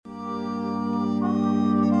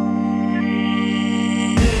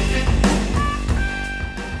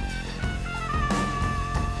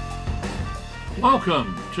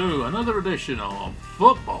Welcome to another edition of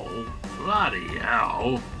Football Bloody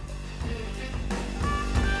Hell.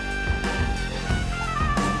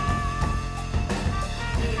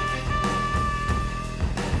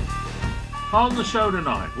 On the show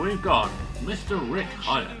tonight, we've got Mr. Rick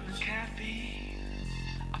Hyatt,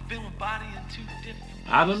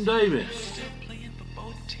 Adam Davis,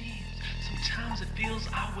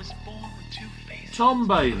 Tom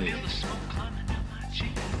Bailey,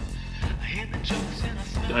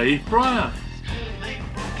 Dave Pryor.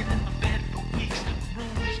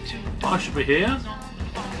 I should be here.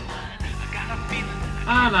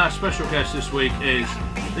 And our special guest this week is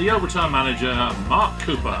the Overtime manager, Mark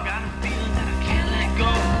Cooper.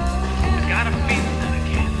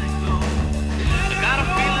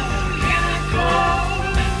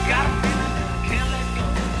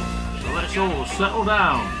 So let's all settle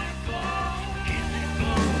down.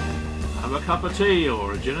 Have a cup of tea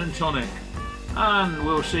or a gin and tonic, and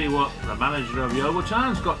we'll see what the manager of Yeovil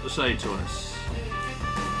Town's got to say to us.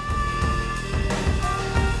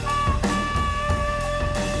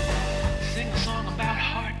 Sing a song about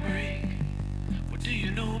heartbreak. What do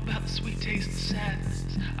you know about the sweet taste of sadness?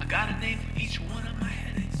 I got a name for each one of my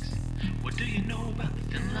headaches. What do you know about the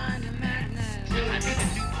thin line of madness? I need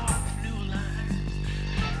a new heart with new lines.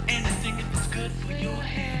 Anything if it's good for your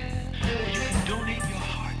head. You can donate your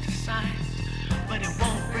heart to science, but it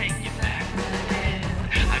won't bring you back from the dead.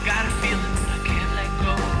 I got a feeling that I can't let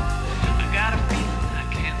go. I got a feeling that I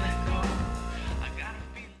can't let go. I got a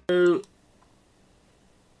feeling.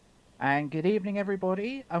 And good evening,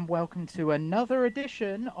 everybody, and welcome to another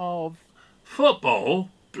edition of Football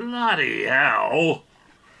Bloody Hell.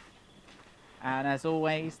 And as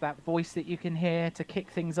always, that voice that you can hear to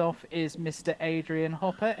kick things off is Mr. Adrian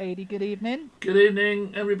Hopper. Adi, good evening. Good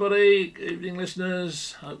evening, everybody. Good evening,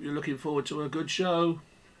 listeners. Hope you're looking forward to a good show.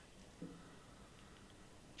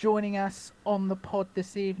 Joining us on the pod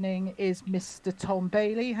this evening is Mr. Tom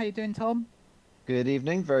Bailey. How you doing, Tom? Good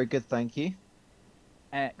evening. Very good, thank you.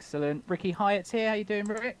 Excellent. Ricky Hyatt's here. How you doing,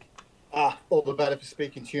 Rick? All the better for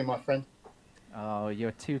speaking to you, my friend. Oh,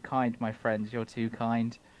 you're too kind, my friend. You're too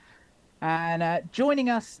kind. And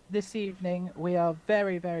joining us this evening, we are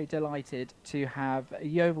very, very delighted to have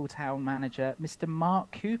Yeovil Town manager, Mr.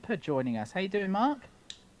 Mark Cooper, joining us. How you doing, Mark?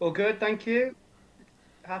 All good, thank you.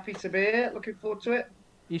 Happy to be here. Looking forward to it.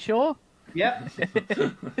 You sure? Yep.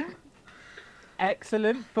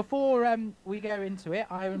 Excellent. Before we go into it,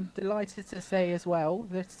 I'm delighted to say as well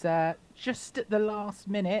that just at the last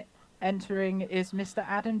minute entering is Mr.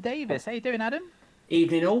 Adam Davis. How you doing, Adam?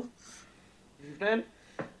 Evening all. Evening.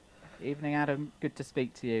 Evening, Adam. Good to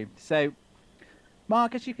speak to you. So,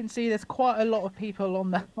 Mark, as you can see, there's quite a lot of people on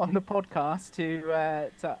the podcast to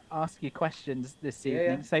ask you questions this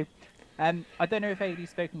evening. Yeah. So, I don't know if Adie's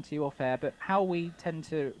spoken to you off air, but how we tend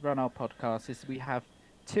to run our podcast is we have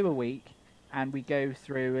 2 a week, and we go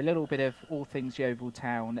through a little bit of all things Yeovil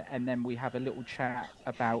Town, and then we have a little chat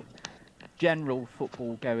about general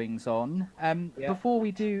football goings on. Before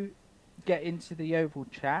we do get into the Yeovil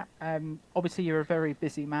chat, obviously you're a very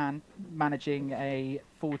busy man managing a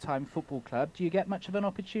full-time football club. Do you get much of an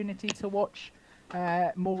opportunity to watch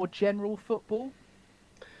more general football?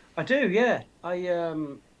 I do, yeah. I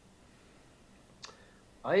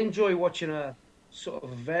enjoy watching a sort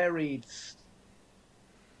of varied,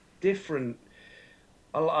 different.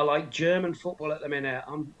 I like German football at the minute.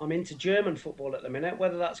 I'm into German football at the minute.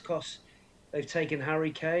 Whether that's because they've taken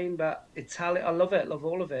Harry Kane, but Italian, I love it. Love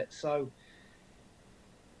all of it. So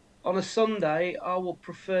on a Sunday, I will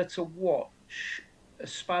prefer to watch a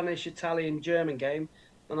Spanish, Italian, German game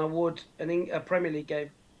than I would a Premier League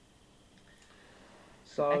game.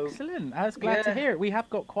 So excellent. I was glad to hear it. We have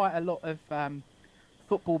got quite a lot of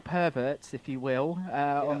football perverts, if you will,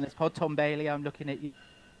 on this pod. Tom Bailey, I'm looking at you.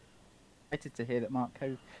 Excited to hear that Mark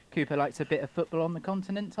Cooper likes a bit of football on the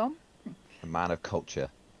continent, Tom. A man of culture.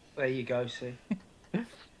 There you go, see.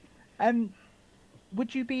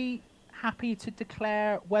 Would you be happy to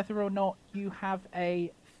declare whether or not you have a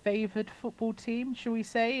favoured football team, shall we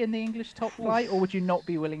say, in the English top flight, or would you not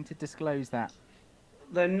be willing to disclose that?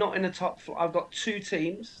 They're not in the top flight. I've got 2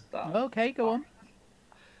 teams. Okay, go on.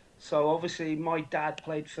 So obviously my dad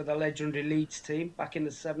played for the legendary Leeds team back in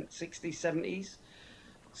the 60s, 70s.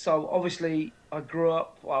 So obviously I grew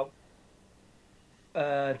up,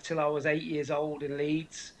 till I was 8 years old in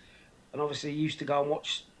Leeds, and obviously used to go and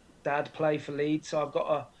watch Dad play for Leeds. So I've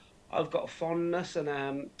got a fondness and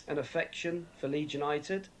an affection for Leeds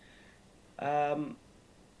United. But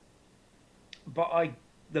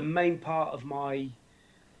the main part of my,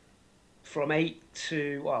 from 8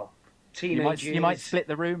 to teenage You might years, split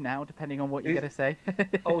the room now, depending on what you're going to say.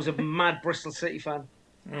 I was a mad Bristol City fan.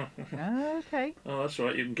 Okay. Oh, that's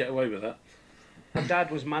right. You can get away with that. My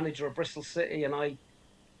dad was manager of Bristol City, and I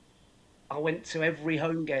went to every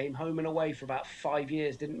home game, home and away, for about 5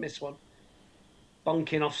 years. Didn't miss one.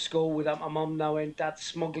 Bunking off school without my mum knowing. Dad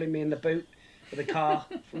smuggling me in the boot of the car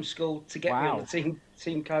from school to get me on the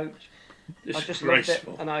team coach. I just loved it,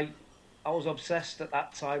 and I was obsessed at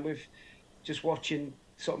that time with just watching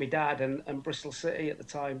sort of my dad and Bristol City at the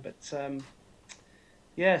time. But so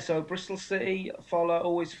Bristol City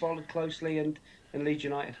always followed closely, and Leeds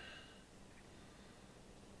United.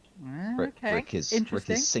 Okay. Rick is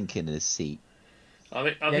sinking in his seat.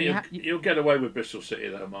 I think you'll get away with Bristol City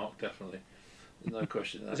though, Mark. Definitely, no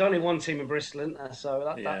question. There's only one team in Bristol, isn't there?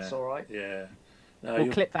 So that's all right. Yeah. No,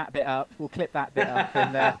 we'll clip that bit up. And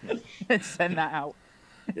send that out.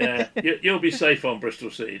 Yeah, you'll be safe on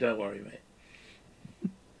Bristol City. Don't worry,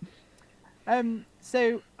 mate.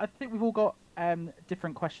 So I think we've all got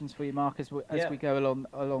different questions for you, Mark, as we go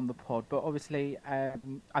along the pod. But obviously, I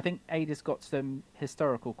think Ada's got some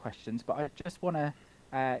historical questions. But I just want to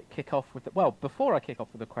kick off with before I kick off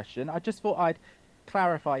with the question, I just thought I'd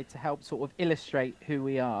clarify to help sort of illustrate who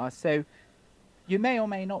we are. So you may or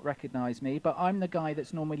may not recognise me, but I'm the guy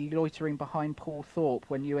that's normally loitering behind Paul Thorpe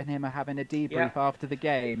when you and him are having a debrief after the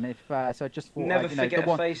game. So I just thought never forget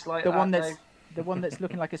a face like that. The one that's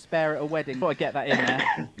looking like a spare at a wedding. Thought I'd get that in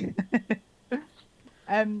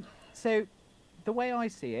there. So the way I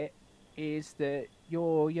see it is that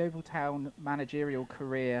your Yeovil Town managerial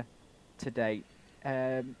career to date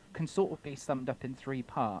can sort of be summed up in 3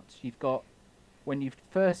 parts. You've got when you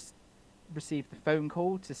first received the phone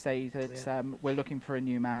call to say that we're looking for a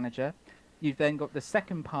new manager. You've then got the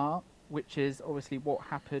second part, which is obviously what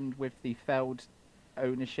happened with the failed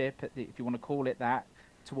ownership, if you want to call it that,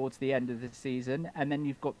 towards the end of the season. And then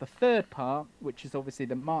you've got the third part, which is obviously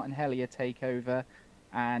the Martin Hellier takeover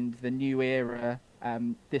and the new era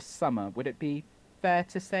this summer. Would it be fair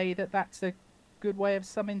to say that that's a good way of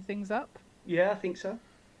summing things up? Yeah, I think so.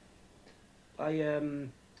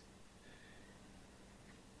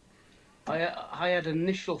 I had an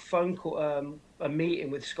initial phone call, a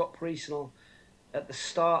meeting with Scott Priestnell at the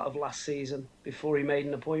start of last season before he made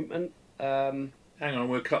an appointment. Hang on,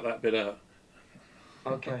 we'll cut that bit out.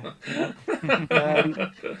 Okay.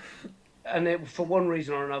 And for one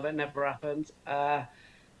reason or another, it never happened.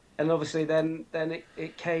 And obviously, then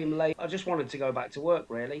it came late. I just wanted to go back to work,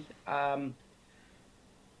 really. And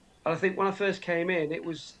I think when I first came in,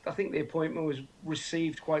 I think the appointment was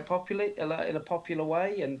received quite popularly in a popular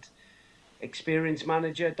way, and experienced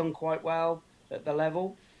manager, done quite well at the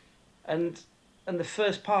level. And the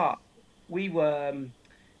first part, we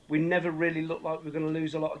never really looked like we were going to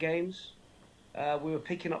lose a lot of games. We were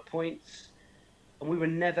picking up points, and we were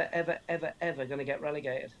never, ever, ever, ever going to get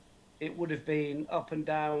relegated. It would have been up and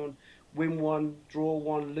down, win one, draw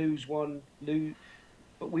one, lose one,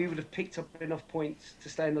 but we would have picked up enough points to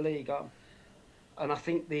stay in the league. And I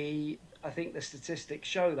think the statistics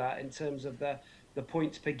show that in terms of the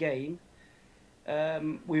points per game.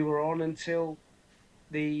 We were on until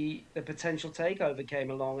the potential takeover came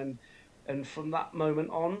along, and from that moment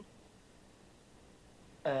on,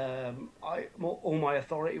 all my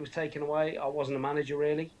authority was taken away. I wasn't a manager,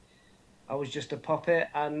 really. I was just a puppet,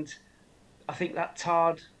 and I think that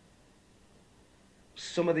tarred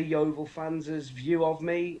some of the Yeovil fans' view of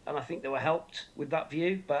me, and I think they were helped with that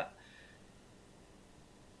view. But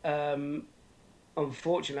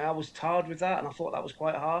unfortunately, I was tarred with that, and I thought that was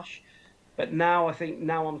quite harsh. But now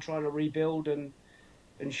I'm trying to rebuild and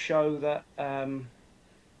show that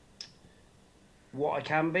what I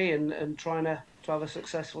can be, and trying to have a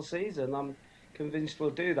successful season. I'm convinced we'll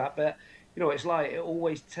do that. But it's like it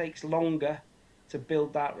always takes longer to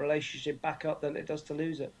build that relationship back up than it does to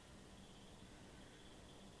lose it.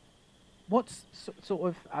 What's sort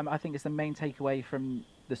of I think is the main takeaway from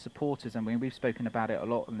the supporters, and we've spoken about it a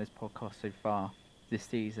lot on this podcast so far this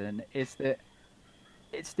season, is that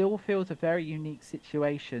it still feels a very unique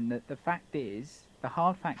situation. That the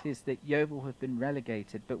hard fact is that Yeovil have been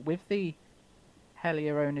relegated, but with the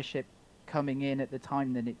Hellier ownership coming in at the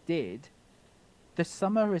time that it did, the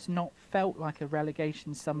summer has not felt like a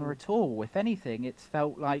relegation summer at all. If anything, it's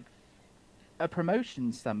felt like a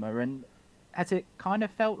promotion summer. And has it kind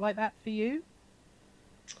of felt like that for you?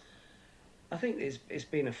 I think it's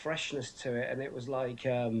been a freshness to it, and it was like,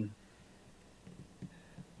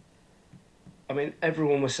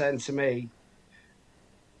 everyone was saying to me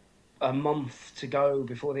a month to go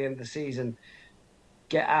before the end of the season,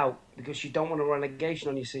 get out, because you don't want a relegation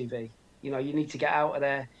on your CV. You need to get out of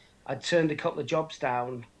there. I turned a couple of jobs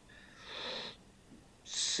down,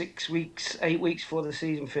 8 weeks before the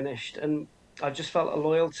season finished, and I just felt a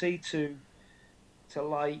loyalty to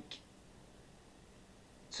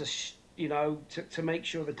make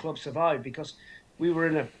sure the club survived, because we were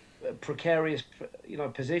in a precarious,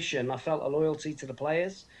 position. I felt a loyalty to the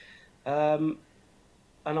players, and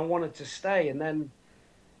I wanted to stay. And then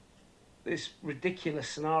this ridiculous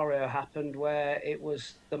scenario happened where it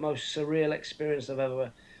was the most surreal experience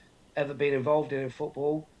I've ever been involved in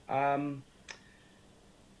football.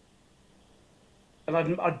 And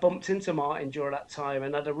I'd bumped into Martin during that time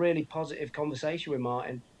and had a really positive conversation with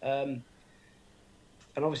Martin. And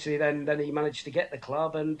obviously then he managed to get the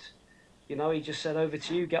club, and he just said, "Over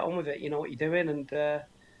to you, get on with it. You know what you're doing." And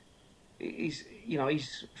he's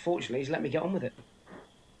fortunately he's let me get on with it.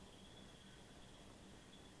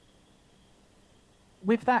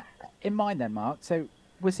 With that in mind, then, Mark. So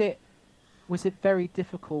was it very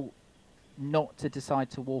difficult not to decide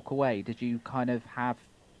to walk away? Did you kind of have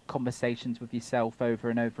conversations with yourself over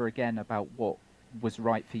and over again about what was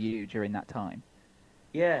right for you during that time?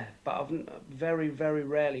 Yeah, but I've very, very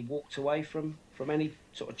rarely walked away from any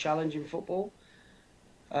sort of challenge in football.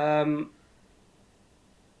 And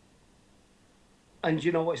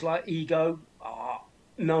you know what it's like, ego.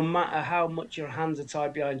 No matter how much your hands are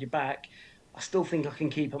tied behind your back, I still think I can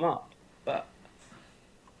keep them up. But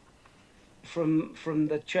from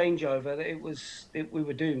the changeover, we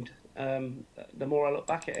were doomed. The more I look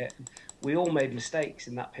back at it, we all made mistakes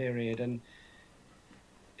in that period, and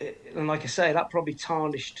like I say, that probably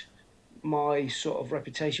tarnished my sort of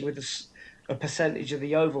reputation with a percentage of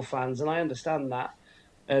the Oval fans, and I understand that.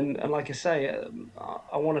 And like I say,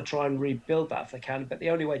 I want to try and rebuild that if I can, but the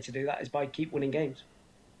only way to do that is by keep winning games.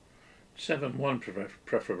 7-1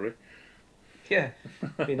 preferably. Yeah,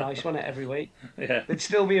 it'd be nice, wouldn't it, every week? Yeah. There'd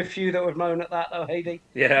still be a few that would moan at that, though, Hady.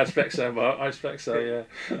 Yeah, I expect so, Mark. I expect so, yeah.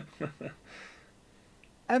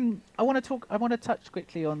 I want to touch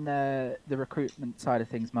quickly on the recruitment side of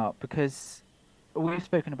things, Mark, because we've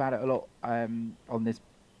spoken about it a lot on this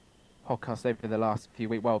podcast over the last few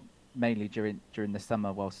weeks. Well, mainly during the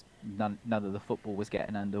summer, whilst none of the football was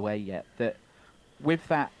getting underway yet. That with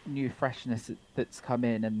that new freshness that's come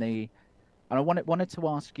in, and I wanted to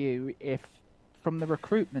ask you if, from the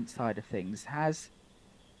recruitment side of things, has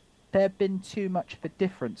there been too much of a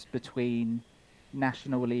difference between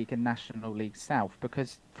National League and National League South?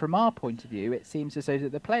 Because from our point of view, it seems as though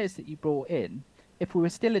that the players that you brought in, if we were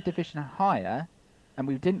still a division higher and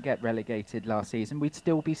we didn't get relegated last season, we'd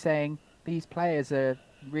still be saying these players are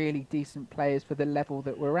really decent players for the level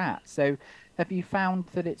that we're at. So have you found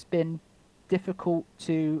that it's been difficult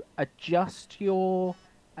to adjust your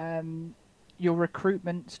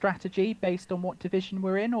recruitment strategy based on what division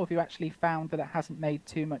we're in, or have you actually found that it hasn't made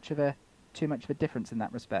too much of a difference in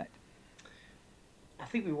that respect? I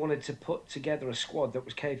think we wanted to put together a squad that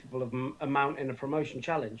was capable of mounting a promotion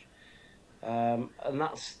challenge, and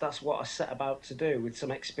that's what I set about to do, with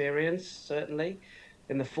some experience, certainly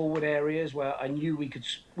in the forward areas where I knew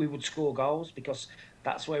we would score goals, because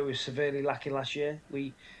that's where we were severely lacking last year.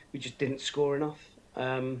 We just didn't score enough.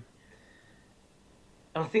 And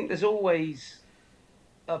I think there's always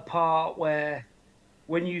a part where,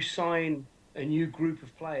 when you sign a new group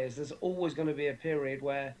of players, there's always going to be a period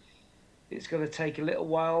where it's going to take a little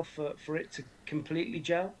while for it to completely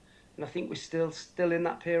gel. And I think we're still in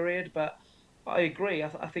that period. But I agree. I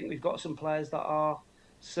think we've got some players that are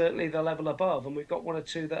certainly the level above, and we've got one or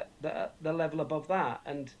two that are the level above that.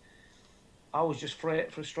 And I was just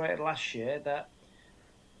frustrated last year that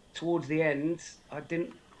towards the end I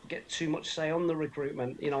didn't get too much say on the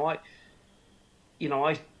recruitment. There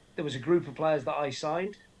was a group of players that I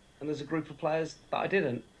signed, and there's a group of players that I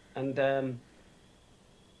didn't, and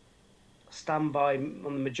stand by on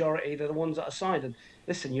the majority. They're the ones that I signed. And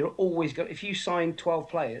listen, you're always going. If you sign 12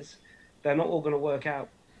 players, they're not all going to work out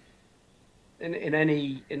in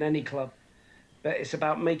any club. But it's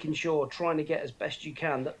about making sure, trying to get as best you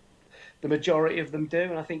can, that the majority of them do,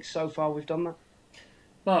 and I think so far we've done that.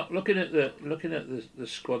 Mark, looking at the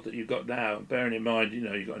squad that you've got now, bearing in mind,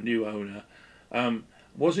 you've got a new owner,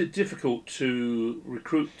 was it difficult to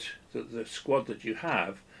recruit the squad that you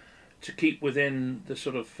have to keep within the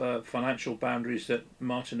sort of financial boundaries that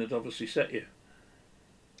Martin had obviously set you?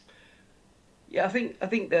 Yeah, I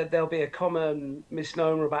think that there'll be a common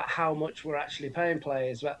misnomer about how much we're actually paying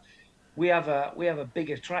players, but we have a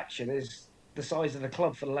big attraction, is the size of the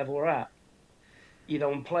club for the level we're at.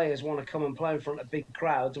 And players want to come and play in front of big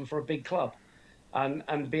crowds and for a big club,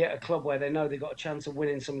 and be at a club where they know they've got a chance of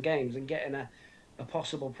winning some games and getting a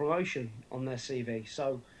possible promotion on their CV.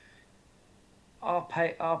 So our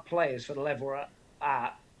players for the level we're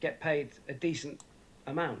at get paid a decent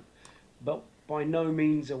amount, but by no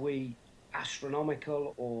means are we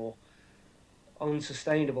astronomical or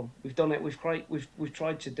unsustainable. We've done it. We've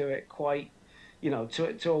tried to do it quite,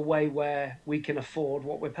 to a way where we can afford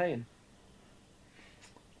what we're paying.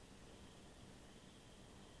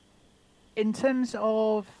 In terms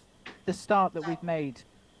of the start that we've made,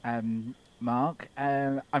 Mark,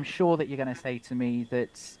 I'm sure that you're going to say to me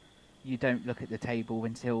that you don't look at the table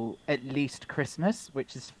until at least Christmas,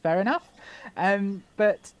 which is fair enough.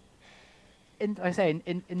 But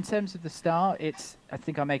in terms of the start, I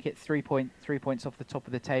think I make it 3 points off the top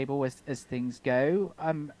of the table as things go.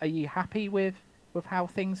 Are you happy with how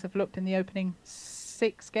things have looked in the opening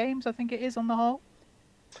 6 games? I think it is on the whole.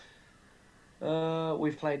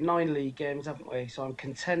 We've played 9 league games, haven't we? So I'm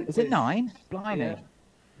content. Is it 9? Blimey.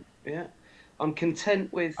 Yeah. I'm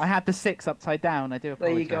content with. I had the 6 upside down. I do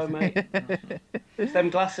apologise. There you go, mate. Them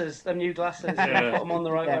new glasses. Put them on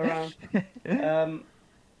the right way around.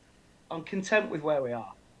 I'm content with where we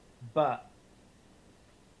are, but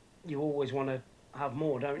you always want to have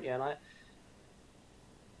more, don't you? And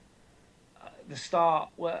the start,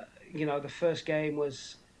 the first game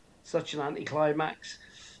was such an anticlimax,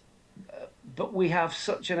 but we have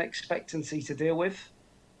such an expectancy to deal with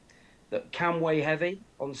that can weigh heavy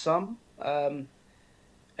on some, and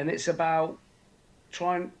it's about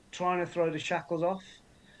trying to throw the shackles off.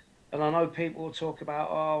 And I know people will talk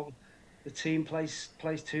about, the team plays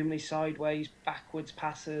too many sideways, backwards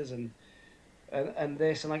passes, and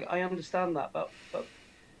this, and I understand that, but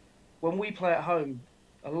when we play at home,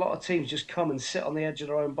 a lot of teams just come and sit on the edge of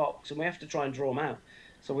their own box, and we have to try and draw them out.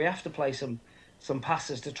 So we have to play some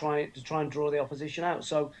passes to try and draw the opposition out.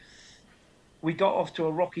 So we got off to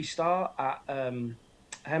a rocky start at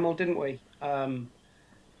Hemel, didn't we?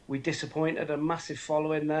 We disappointed, a massive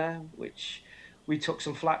following there, which we took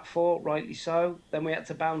some flack for, rightly so. Then we had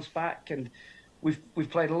to bounce back, and we've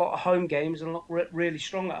played a lot of home games and really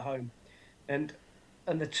strong at home, and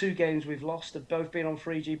the 2 games we've lost have both been on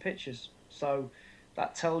 3G pitches. So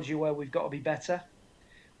that tells you where we've got to be better.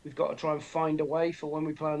 We've got to try and find a way for when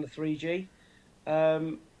we play on the 3G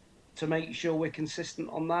to make sure we're consistent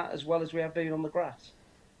on that as well as we have been on the grass.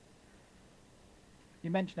 You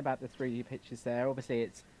mentioned about the 3D pitches there. Obviously,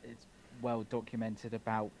 it's well documented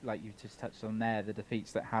about, like you just touched on there, the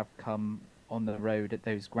defeats that have come on the road at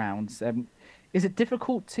those grounds. Is it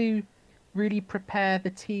difficult to really prepare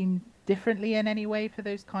the team differently in any way for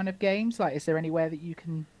those kind of games? Like, is there anywhere that you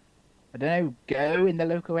can, I don't know, go in the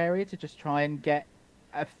local area to just try and get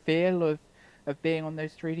a feel of being on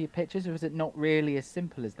those 3D pitches, or is it not really as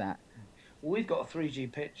simple as that? Well, we've got a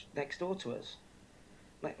 3G pitch next door to us,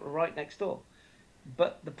 right next door.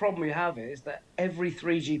 But the problem we have is that every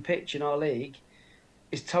 3G pitch in our league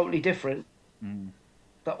is totally different.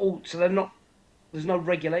 So there's no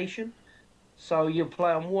regulation. So you'll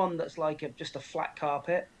play on one that's like just a flat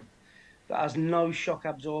carpet that has no shock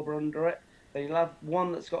absorber under it. Then you'll have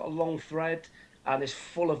one that's got a long thread and is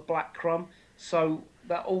full of black crumb. So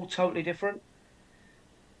they're all totally different.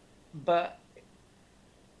 But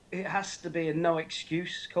it has to be a no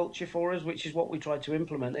excuse culture for us, which is what we try to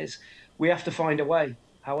implement. Is we have to find a way.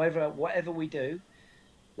 However, whatever we do,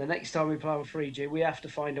 the next time we play on 3G, we have to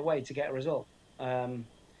find a way to get a result. And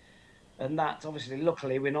that's obviously,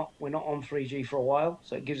 luckily, we're not on 3G for a while,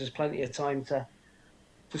 so it gives us plenty of time to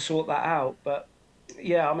sort that out. But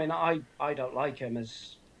yeah, I mean, I don't like them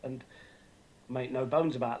and make no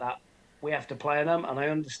bones about that. We have to play on them, and I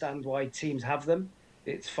understand why teams have them.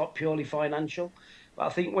 It's purely financial. But I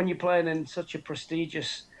think when you're playing in such a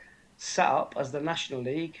prestigious setup as the National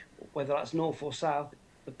League, whether that's north or south,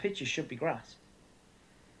 the pitches should be grass.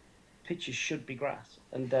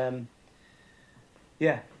 And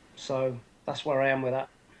so that's where I am with that.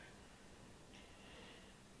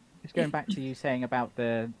 Just going back to you saying about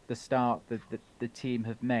the start that the team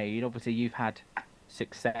have made, obviously you've had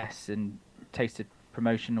success and tasted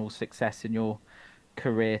promotional success in your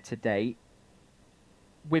career to date.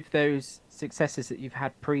 With those successes that you've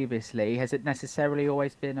had previously, has it necessarily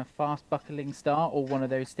always been a fast buckling start, or one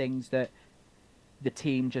of those things that the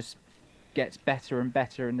team just gets better and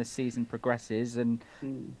better and the season progresses? And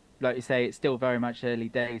like you say, it's still very much early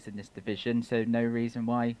days in this division, so no reason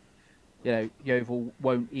why Yeovil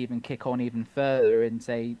won't even kick on even further in,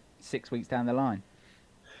 say, 6 weeks down the line.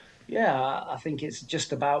 Yeah, I think it's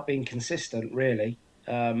just about being consistent, really.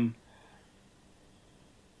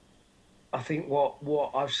 I think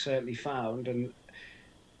what I've certainly found, and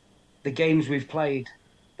the games we've played,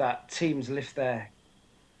 that teams lift their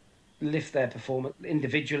performance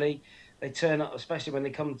individually. They turn up, especially when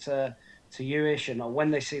they come to Uish, and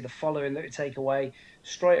when they see the following that we take away,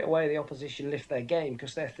 straight away the opposition lift their game,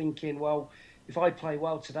 because they're thinking, well, if I play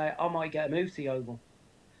well today, I might get a move to the Oval.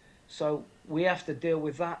 So we have to deal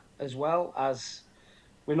with that as well, as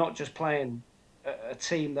we're not just playing a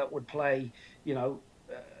team that would play,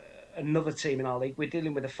 another team in our league. We're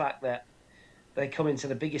dealing with the fact that they come into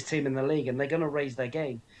the biggest team in the league and they're going to raise their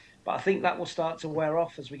game. But I think that will start to wear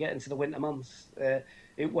off as we get into the winter months.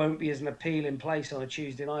 It won't be as an appealing place on a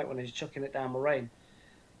Tuesday night when it's chucking it down with rain,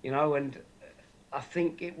 and I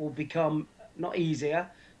think it will become not easier,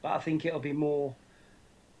 but I think it'll be more.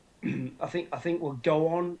 I think we'll go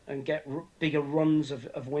on and get bigger runs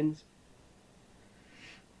of wins.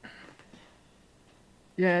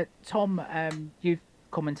 Yeah, Tom, you've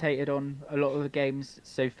commentated on a lot of the games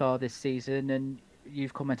so far this season, and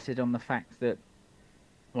you've commented on the fact that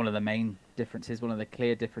one of the main differences, one of the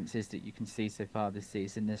clear differences that you can see so far this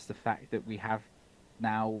season is the fact that we have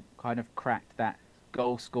now kind of cracked that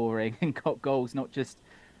goal scoring and got goals not just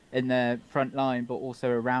in the front line but also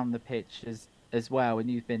around the pitch as well, and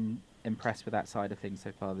you've been impressed with that side of things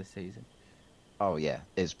so far this season. Oh yeah,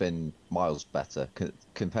 it's been miles better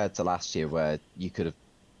compared to last year, where you could have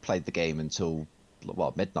played the game until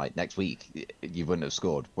midnight next week, you wouldn't have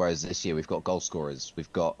scored. Whereas this year we've got goal scorers,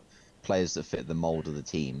 we've got players that fit the mould of the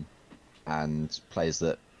team, and players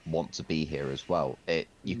that want to be here as well.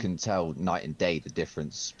 You can tell night and day the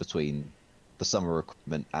difference between the summer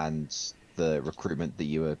recruitment and the recruitment that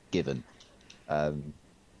you were given.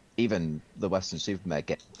 Even the Weston-super-Mare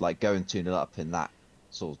going 2-0 up in that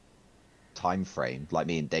sort of time frame, like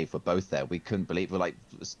me and Dave were both there. We couldn't believe it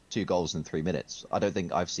was 2 goals in 3 minutes. I don't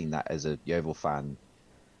think I've seen that as a Yeovil fan,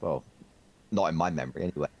 well, not in my memory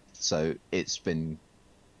anyway. So it's been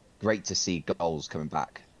great to see goals coming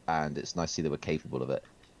back, and it's nice to see that we're capable of it,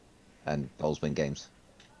 and goals win games.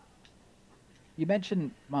 You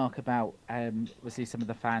mentioned, Mark, about obviously some of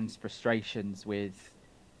the fans' frustrations with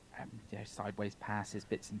sideways passes,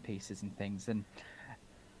 bits and pieces and things, and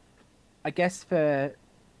I guess for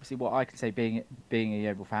obviously what I can say, being a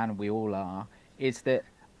Yeovil fan, and we all are, is that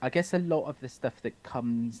I guess a lot of the stuff that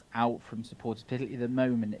comes out from supporters, particularly at the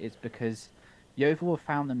moment, is because Yeovil have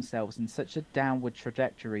found themselves in such a downward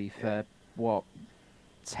trajectory for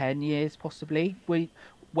 10 years possibly.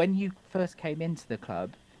 When you first came into the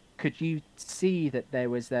club, could you see that there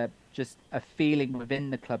was just a feeling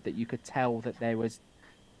within the club that you could tell that there was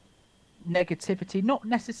negativity, not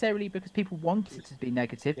necessarily because people wanted it to be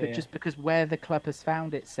negative, but just because where the club has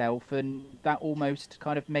found itself, and that almost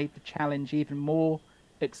kind of made the challenge even more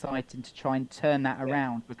exciting to try and turn that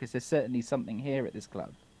around, because there's certainly something here at this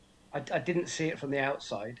club. I didn't see it from the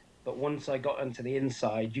outside, but once I got onto the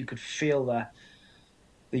inside, you could feel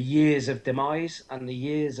the years of demise and the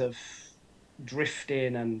years of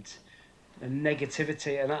drifting and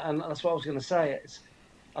negativity, and that's what I was going to say.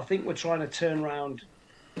 I think we're trying to turn around.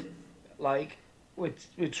 We're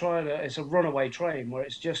trying to. It's a runaway train where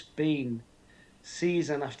it's just been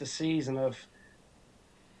season after season of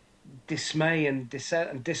dismay and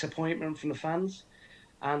disappointment from the fans,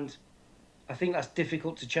 and I think that's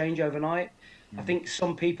difficult to change overnight. I think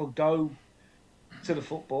some people go to the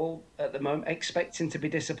football at the moment expecting to be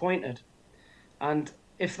disappointed, and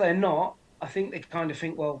if they're not, I think they kind of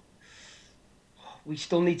think, well, we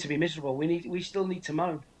still need to be miserable. We still need to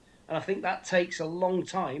moan, and I think that takes a long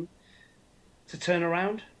time to turn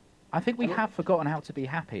around. I think we have forgotten how to be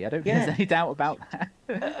happy. I don't think there's any doubt about that.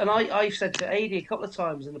 And I've said to Adi a couple of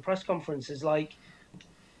times in the press conferences, I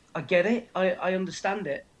get it, I understand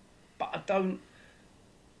it, but I don't.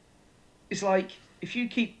 It's like, if you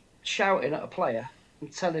keep shouting at a player and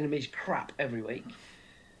telling him he's crap every week,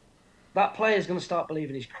 that player's going to start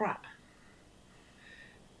believing he's crap.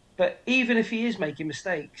 But even if he is making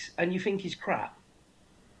mistakes and you think he's crap,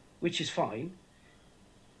 which is fine,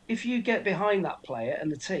 if you get behind that player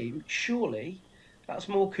and the team, surely that's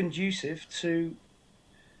more conducive to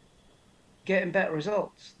getting better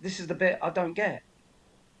results. This is the bit I don't get.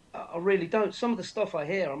 I really don't. Some of the stuff I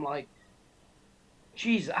hear, I'm like,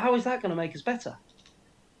 geez, how is that going to make us better?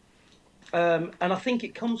 And I think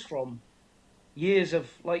it comes from years of,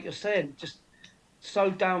 like you're saying, just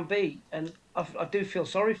so downbeat. And I do feel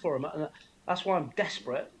sorry for him. And that's why I'm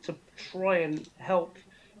desperate to try and help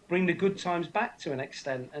bring the good times back to an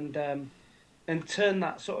extent, and turn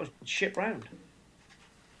that sort of ship round.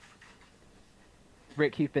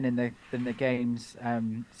 Rick, you've been in the games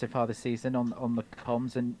so far this season on the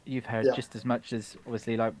comms, and you've heard just as much as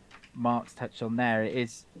obviously like Mark's touched on there. It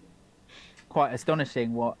is quite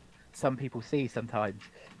astonishing what some people see sometimes.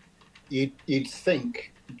 You'd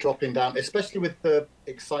think dropping down, especially with the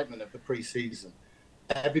excitement of the pre-season,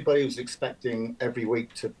 everybody was expecting every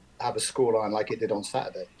week to have a scoreline like it did on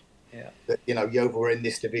Saturday. Yeah. That, Yeovil are in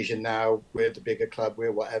this division now. We're the bigger club.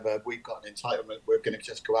 We're whatever. We've got an entitlement. We're going to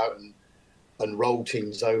just go out and roll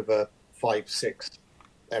teams over 5-6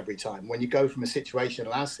 every time. When you go from a situation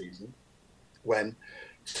last season, when,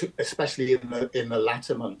 especially in the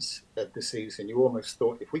latter months of the season, you almost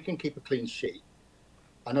thought, if we can keep a clean sheet,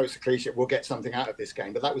 I know it's a cliche, we'll get something out of this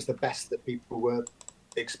game. But that was the best that people were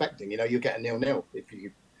expecting. You get a 0-0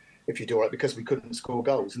 if you do it, because we couldn't score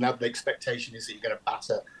goals. Now the expectation is that you're going to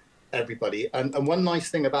batter everybody. And one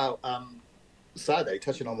nice thing about Saturday,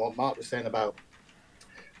 touching on what Mark was saying about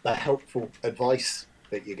the helpful advice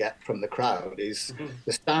that you get from the crowd, is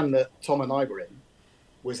the stand that Tom and I were in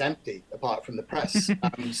was empty apart from the press.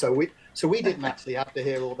 So we didn't actually have to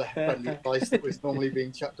hear all the friendly advice that was normally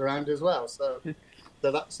being chucked around as well. So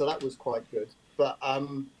that was quite good. But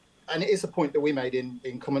and it is a point that we made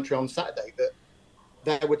in commentary on Saturday, that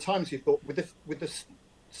there were times you thought with the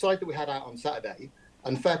side that we had out on Saturday,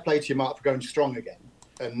 and fair play to you, Mark, for going strong again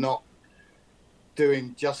and not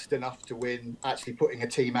doing just enough to win, actually putting a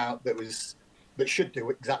team out that should do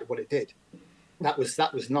exactly what it did. That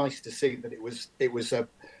was nice to see, that it was a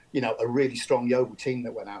really strong Yeovil team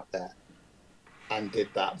that went out there and did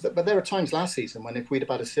that. But there were times last season when if we'd have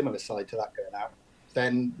had a similar side to that going out,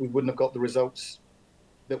 then we wouldn't have got the results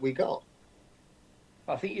that we got.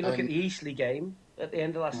 I think you look at the Eastleigh game at the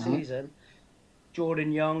end of last season.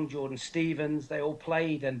 Jordan Young, Jordan Stevens, they all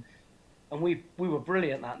played, and we were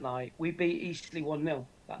brilliant that night. We beat Eastleigh 1-0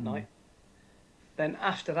 that night. Then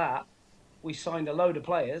after that, we signed a load of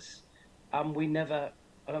players, and I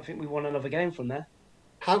don't think we won another game from there.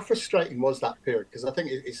 How frustrating was that period? Because I think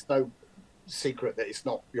it's no secret that it's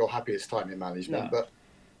not your happiest time in management. No. But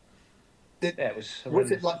it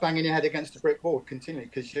was it like banging your head against a brick wall continually?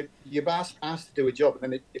 Because you're asked to do a job,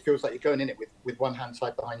 and then it feels like you're going in it with one hand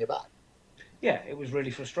tied behind your back. Yeah, it was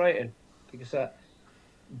really frustrating because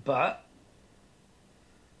but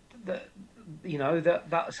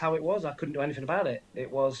that's how it was. I couldn't do anything about it.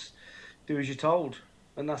 It was do as you're told,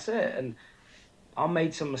 and that's it. And I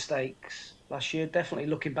made some mistakes last year. Definitely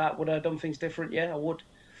looking back, would I have done things different? Yeah, I would.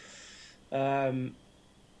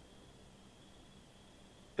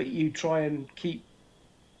 But you try and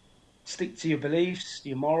stick to your beliefs,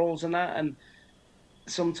 your morals, and that, and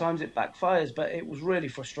sometimes it backfires. But it was really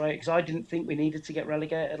frustrating because I didn't think we needed to get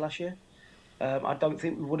relegated last year. I don't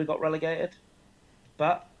think we would have got relegated,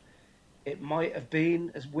 but it might have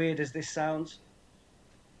been, as weird as this sounds,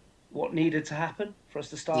 what needed to happen for us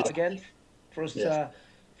to start again, for us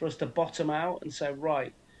to bottom out and say,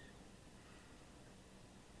 right,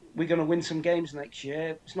 we're going to win some games next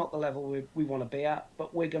year. It's not the level we want to be at,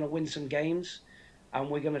 but we're going to win some games, and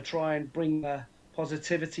we're going to try and bring the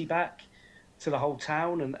positivity back to the whole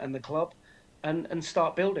town and the club, and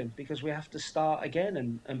start building, because we have to start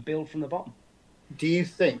again and build from the bottom. Do you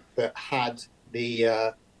think that had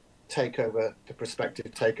the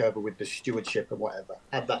prospective takeover with the stewardship and whatever,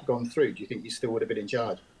 had that gone through, do you think you still would have been in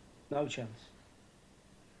charge? No chance.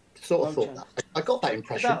 Thought that. I got that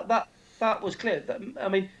impression. That was clear. I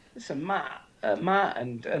mean, listen, Matt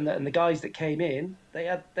and the guys that came in, they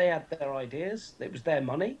had their ideas. It was their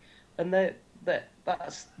money, and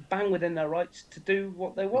that's bang within their rights to do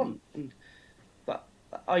what they want. And but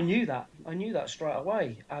I knew that straight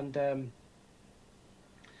away. And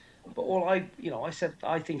but all I said,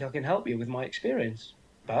 I think I can help you with my experience,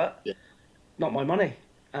 but not my money.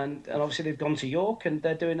 And obviously they've gone to York and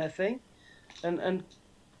they're doing their thing, and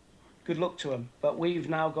good luck to them. But we've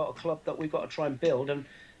now got a club that we've got to try and build, and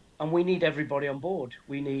we need everybody on board.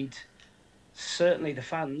 We need, certainly the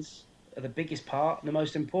fans are the biggest part and the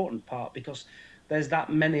most important part, because there's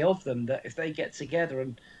that many of them that if they get together,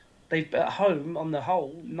 and they've at home on the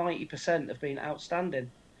whole 90% have been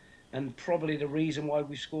outstanding. And probably the reason why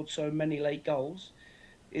we've scored so many late goals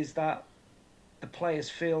is that the players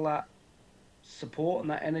feel that support and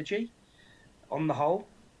that energy on the whole.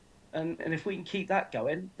 And if we can keep that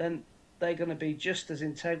going, then they're going to be just as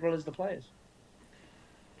integral as the players.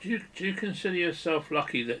 Do you consider yourself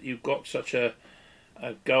lucky that you've got such a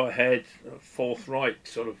go-ahead, forthright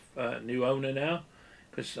sort of new owner now?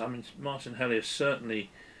 Because, I mean, Martin Hellier's certainly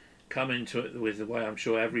come into it with the way I'm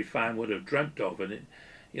sure every fan would have dreamt of, and it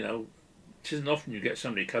isn't often you get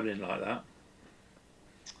somebody coming in like that.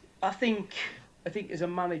 I think as a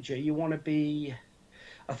manager, you want to be.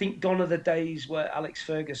 I think gone are the days where Alex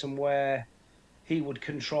Ferguson, where he would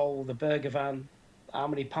control the burger van, how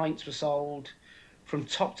many pints were sold, from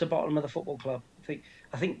top to bottom of the football club.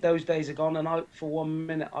 I think those days are gone, and for 1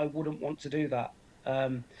 minute I wouldn't want to do that.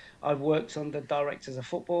 I've worked under directors of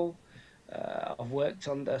football. I've worked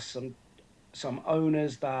under some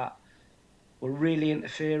owners that were really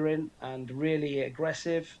interfering and really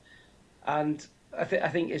aggressive, And I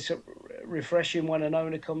think it's refreshing when an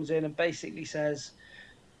owner comes in and basically says,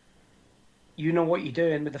 you know what you're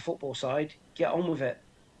doing with the football side, get on with it.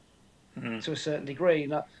 To a certain degree.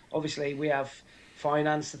 Now, obviously, we have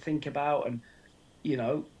finance to think about, and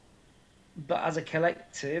but as a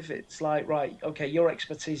collective, it's like, right, okay, your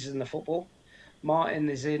expertise is in the football. Martin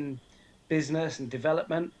is in business and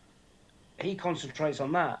development. He concentrates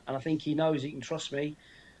on that, and I think he knows he can trust me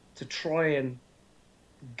to try and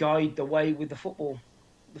guide the way with the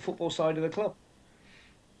football side of the club.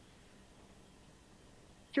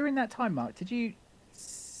 During that time, Mark, did you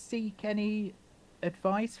seek any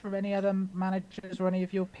advice from any other managers or any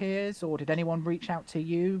of your peers, or did anyone reach out to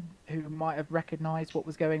you who might have recognised what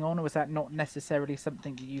was going on, or was that not necessarily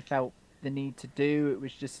something that you felt the need to do? It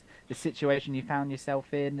was just the situation you found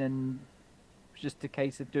yourself in, and it was just a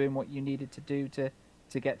case of doing what you needed to do to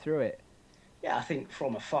get through it? Yeah, I think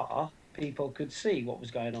from afar people could see what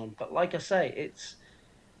was going on, but like I say, it's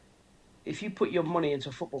if you put your money into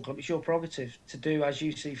a football club, it's your prerogative to do as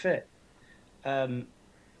you see fit.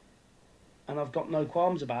 And I've got no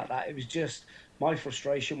qualms about that. It was just my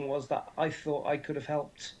frustration was that I thought I could have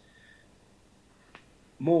helped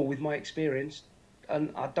more with my experience,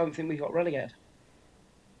 and I don't think we got relegated.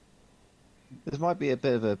 This might be a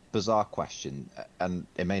bit of a bizarre question, and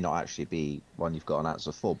it may not actually be one you've got an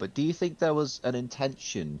answer for, but do you think there was an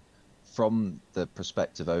intention from the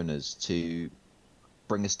prospective owners to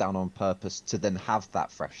bring us down on purpose to then have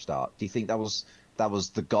that fresh start? Do you think that was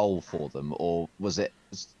the goal for them, or was it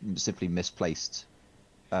simply misplaced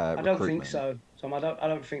I don't think so, Tom. I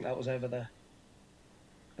don't think that was ever there.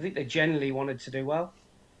 I think they genuinely wanted to do well,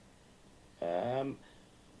 and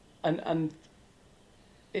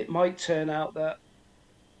it might turn out that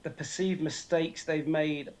the perceived mistakes they've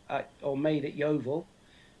made at Yeovil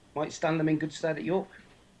might stand them in good stead at York.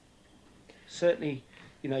 Certainly,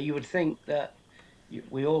 you would think that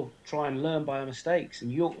we all try and learn by our mistakes,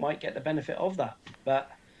 and York might get the benefit of that. But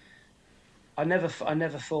I never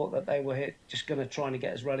thought that they were just going to try and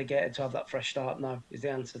get us relegated to have that fresh start. No, is the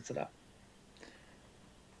answer to that.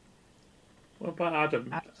 What about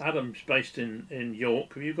Adam? Adam's based in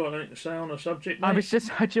York. Have you got anything to say on the subject, mate? I was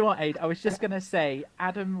just, do you know what, Aid? I was just going to say,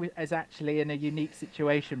 Adam is actually in a unique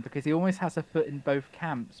situation because he almost has a foot in both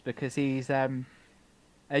camps, because he's a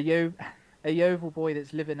Yeovil boy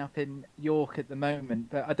that's living up in York at the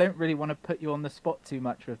moment. But I don't really want to put you on the spot too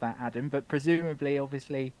much with that, Adam. But presumably,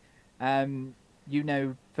 obviously, you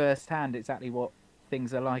know firsthand exactly what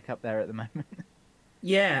things are like up there at the moment.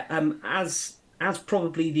 Yeah, as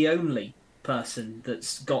probably the only person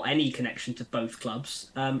that's got any connection to both clubs,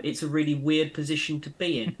 it's a really weird position to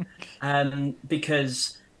be in,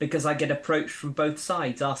 because I get approached from both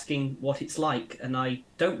sides asking what it's like, and I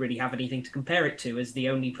don't really have anything to compare it to as the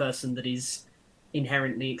only person that is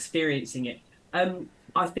inherently experiencing it.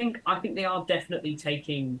 I think they are definitely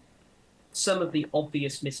taking some of the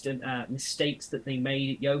obvious mistakes that they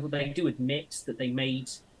made at Yeovil. They do admit that they made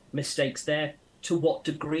mistakes there. To what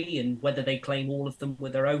degree and whether they claim all of them were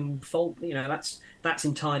their own fault, that's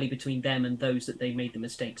entirely between them and those that they made the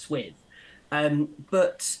mistakes with.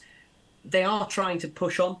 But they are trying to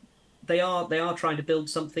push on. They are trying to build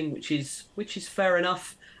something which is fair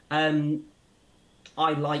enough. I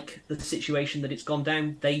like the situation that it's gone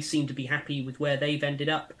down. They seem to be happy with where they've ended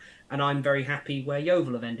up, and I'm very happy where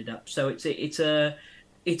Yeovil have ended up. So it's a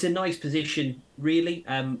nice position, really.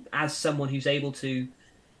 As someone who's able to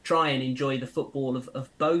try and enjoy the football of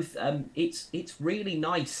both, it's really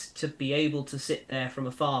nice to be able to sit there from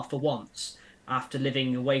afar for once after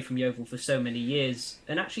living away from Yeovil for so many years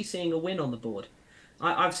and actually seeing a win on the board.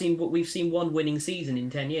 We've seen one winning season in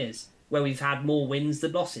 10 years where we've had more wins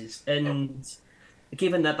than losses, and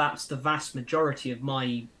given that that's the vast majority of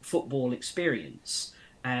my football experience,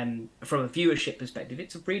 from a viewership perspective,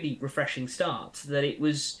 it's a really refreshing start.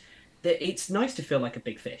 It's nice to feel like a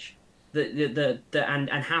big fish. Having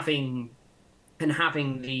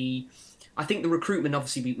the, I think the recruitment,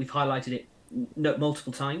 obviously we've highlighted it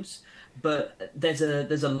multiple times, but there's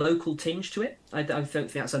a local tinge to it. I don't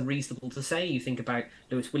think that's unreasonable to say. You think about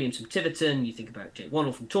Lewis Williams from Tiverton, you think about Jake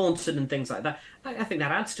Wannell from Taunton and things like that. I think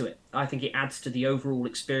that adds to it. I think it adds to the overall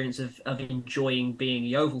experience of enjoying being a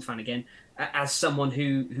Yeovil fan again, as someone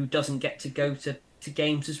who doesn't get to go to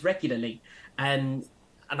games as regularly. And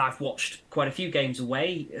I've watched quite a few games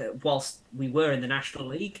away whilst we were in the National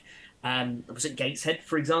League. I was at Gateshead,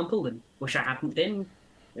 for example, and wish I hadn't been.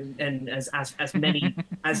 And as many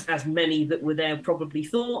as many that were there probably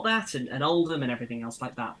thought that, and Oldham and everything else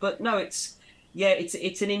like that. But no, it's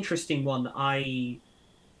an interesting one.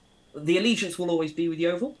 The allegiance will always be with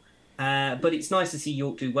Yeovil, but it's nice to see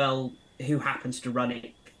York do well. Who happens to run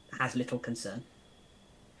it has little concern.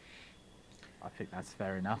 I think that's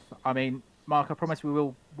fair enough. I mean, Mark, I promise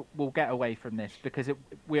we'll get away from this because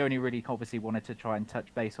we only really obviously wanted to try and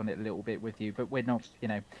touch base on it a little bit with you, but we're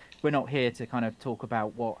not here to kind of talk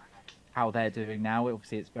about how they're doing now.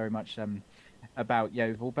 Obviously, it's very much about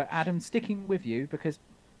Yeovil. But Adam, sticking with you because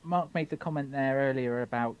Mark made the comment there earlier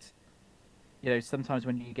about sometimes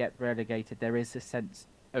when you get relegated, there is a sense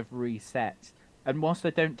of reset. And whilst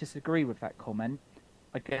I don't disagree with that comment,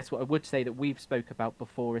 I guess what I would say that we've spoke about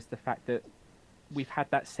before is the fact that we've had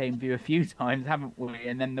that same view a few times, haven't we?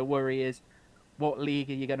 And then the worry is, what league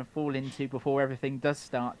are you going to fall into before everything does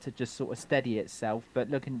start to just sort of steady itself? But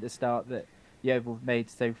looking at the start that Yeovil have made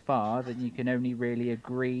so far, then you can only really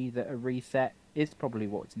agree that a reset is probably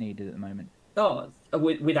what's needed at the moment. Oh,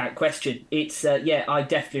 without question. It's I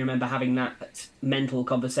definitely remember having that mental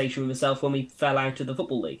conversation with myself when we fell out of the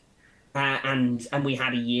Football League. And we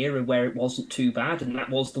had a year where it wasn't too bad, and that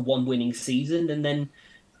was the one winning season. And then,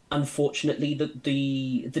 unfortunately,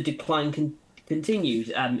 the decline continued.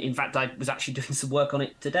 In fact, I was actually doing some work on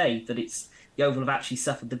it today. That Yeovil have actually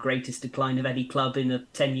suffered the greatest decline of any club in a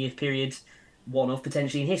 10-year period, one of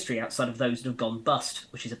potentially in history, outside of those that have gone bust,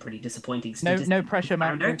 which is a pretty disappointing statistic. No pressure,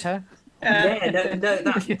 Matt Winter.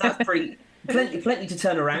 That's pretty plenty to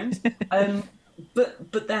turn around.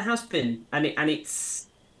 But there has been, and it's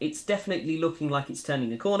definitely looking like it's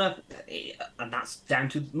turning a corner, and that's down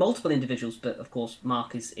to multiple individuals. But of course,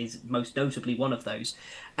 Mark is most notably one of those.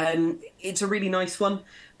 It's a really nice one.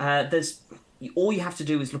 All you have to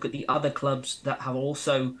do is look at the other clubs that have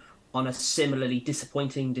also on a similarly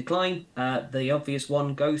disappointing decline. The obvious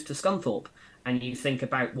one goes to Scunthorpe, and you think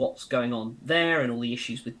about what's going on there and all the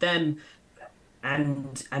issues with them,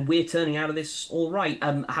 and we're turning out of this all right.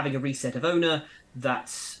 Having a reset of owner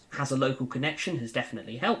that has a local connection has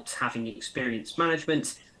definitely helped. Having experienced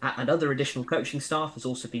management and other additional coaching staff has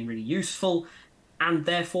also been really useful, and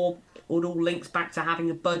therefore it all links back to having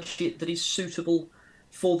a budget that is suitable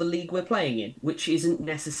for the league we're playing in, which isn't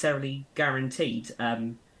necessarily guaranteed.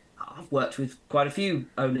 I've worked with quite a few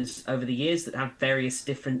owners over the years that have various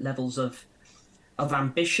different levels of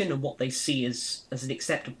ambition and what they see as an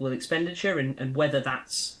acceptable expenditure, and whether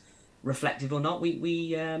that's reflective or not,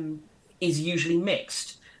 we is usually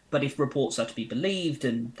mixed. But if reports are to be believed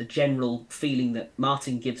and the general feeling that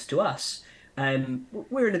Martin gives to us,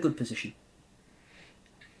 we're in a good position.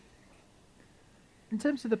 In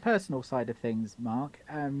terms of the personal side of things, Mark,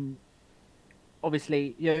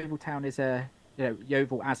 obviously Yeovil Town is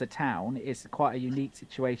Yeovil as a town is quite a unique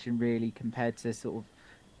situation, really, compared to sort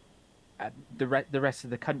of the rest of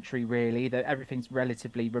the country, really. That everything's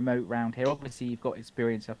relatively remote round here. Obviously, you've got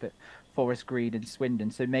experience up at Forest Green and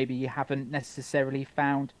Swindon, so maybe you haven't necessarily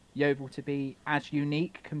found Yeovil to be as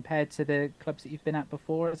unique compared to the clubs that you've been at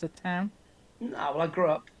before as a town. No, well,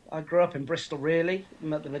 I grew up in Bristol, really.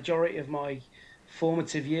 The majority of my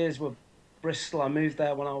formative years were Bristol. I moved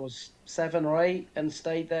there when I was 7 or 8 and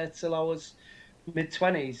stayed there till I was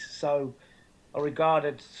mid-20s. So I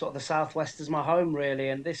regarded sort of the southwest as my home, really.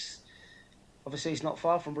 And this, obviously, it's not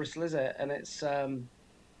far from Bristol, is it? And it's,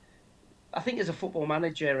 I think as a football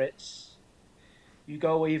manager, it's you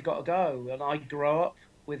go where you've got to go. And I grew up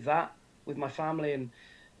with that, with my family, and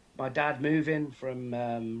my dad moving from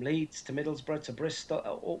Leeds to Middlesbrough to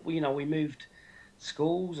Bristol. We moved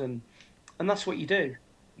schools, and that's what you do.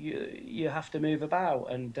 You have to move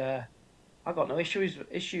about, and I got no issues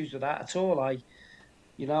with that at all. I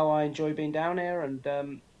enjoy being down here,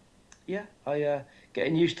 and I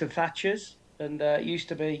getting used to Thatchers, and it used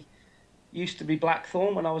to be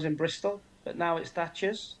Blackthorn when I was in Bristol, but now it's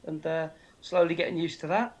Thatchers, and slowly getting used to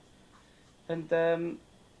that, and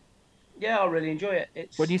I really enjoy it.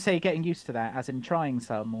 It's when you say getting used to that, as in trying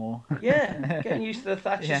some, or getting used to the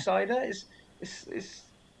Thatcher cider. It's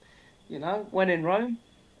when in Rome,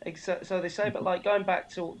 so they say. But like going back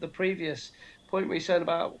to the previous point where you said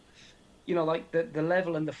about, like the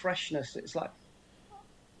level and the freshness. It's like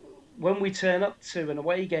when we turn up to an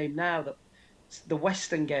away game now, the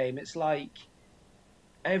Western game, it's like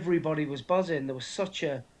everybody was buzzing. There was such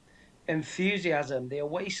a enthusiasm. The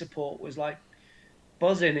away support was like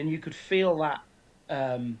buzzing, and you could feel that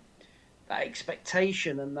that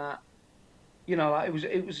expectation, and that like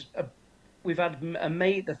it was. We've had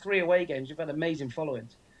the 3 away games. We've had amazing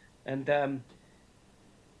followings, and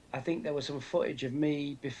I think there was some footage of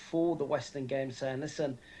me before the Western game saying,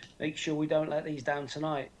 "Listen, make sure we don't let these down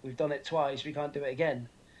tonight. We've done it twice. We can't do it again."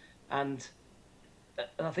 And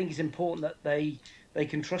I think it's important that they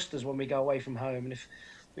can trust us when we go away from home. And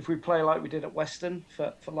if we play like we did at Western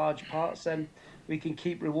for large parts, then we can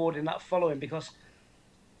keep rewarding that following, because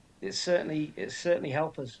it's certainly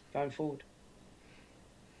helped us going forward.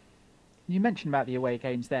 You mentioned about the away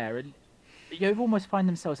games there, and Yeovil almost find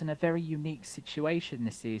themselves in a very unique situation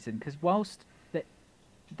this season because whilst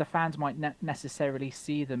the fans might not necessarily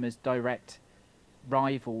see them as direct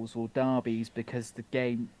rivals or derbies because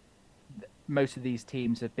most of these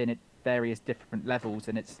teams have been at various different levels,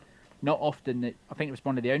 and it's not often that I think it was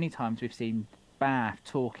one of the only times we've seen Bath,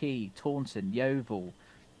 Torquay, Taunton, Yeovil,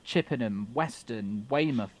 Chippenham, Weston,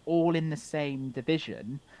 Weymouth all in the same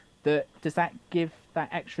division. Does that give that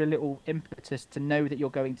extra little impetus to know that you're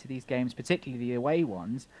going to these games, particularly the away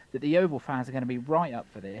ones, that the Yeovil fans are going to be right up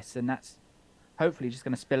for this, and that's hopefully just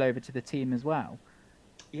going to spill over to the team as well?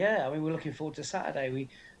 Yeah, I mean, we're looking forward to Saturday.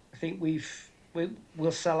 I think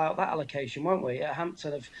we'll sell out that allocation, won't we? At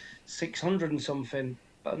Hampton of 600 and something,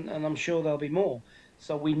 and I'm sure there'll be more.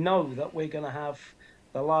 So we know that we're going to have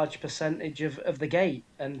the large percentage of the gate,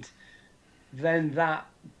 and then that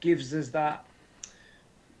gives us that,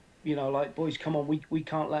 like, boys, come on, we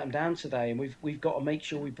can't let them down today, and we've got to make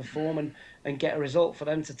sure we perform and get a result for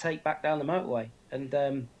them to take back down the motorway.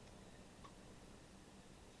 And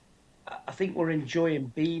I think we're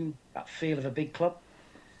enjoying being that feel of a big club,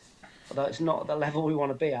 although it's not at the level we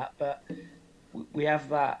want to be at. But we have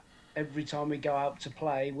that every time we go out to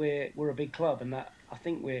play. We're a big club, and that I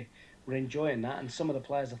think we're enjoying that, and some of the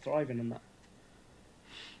players are thriving on that.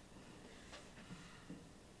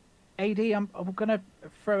 AD, I'm going to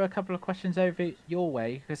throw a couple of questions over your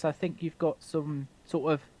way because I think you've got some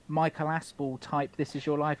sort of Michael Aspel type "This Is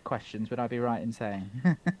Your Life" questions. Would I be right in saying?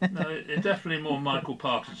 No, it's definitely more Michael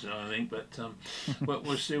Parkinson, I think. But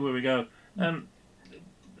we'll see where we go.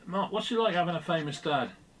 Mark, what's it like having a famous dad?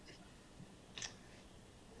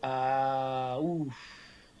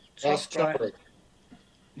 That's Charlie.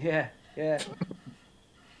 Yeah.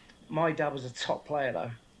 My dad was a top player though.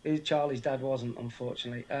 Charlie's dad wasn't,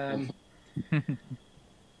 unfortunately.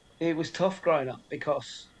 It was tough growing up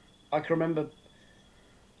because I can remember.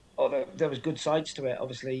 There was good sides to it.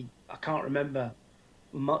 Obviously, I can't remember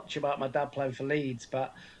much about my dad playing for Leeds,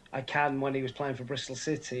 but I can when he was playing for Bristol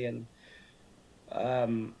City, and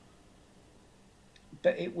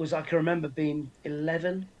but it was. I can remember being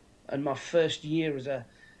 11, and my first year as a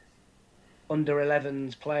under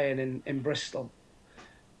 11s playing in Bristol,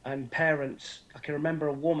 and parents. I can remember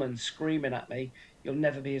a woman screaming at me, "You'll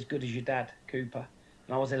never be as good as your dad, Cooper."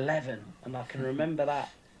 And I was 11, and I can remember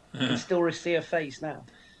that. I can still see her face now.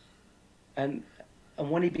 And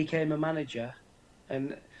when he became a manager,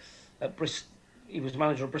 and at he was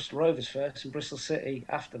manager of Bristol Rovers first and Bristol City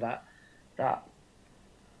after that, that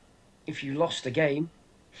if you lost a game,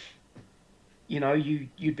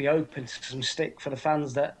 you'd be open to some stick for the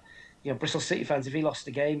fans that, Bristol City fans, if he lost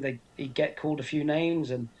a game, he'd get called a few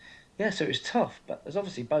names, and so it was tough. But there's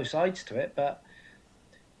obviously both sides to it. But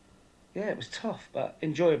it was tough, but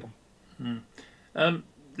enjoyable.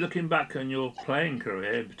 Looking back on your playing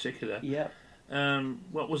career in particular,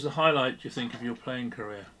 what was the highlight, do you think, of your playing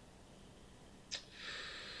career?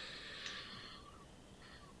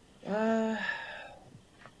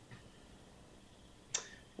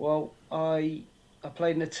 Well, I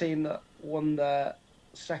played in a team that won the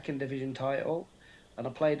second division title, and I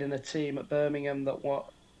played in a team at Birmingham that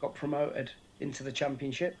got promoted into the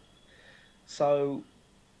championship. So,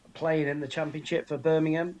 playing in the championship for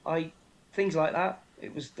Birmingham, things like that.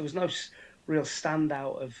 There was no real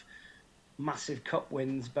standout of massive cup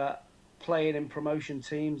wins, but playing in promotion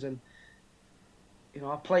teams, and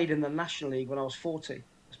I played in the National League when I was 40. I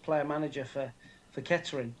was player manager for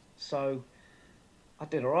Kettering, so I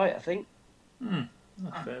did all right, I think.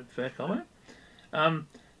 Fair comment.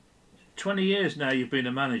 20 years now you've been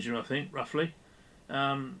a manager, I think, roughly.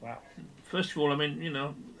 Wow. First of all, I mean,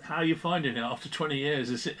 how are you finding it after 20 years?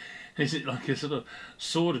 Is it like a sort of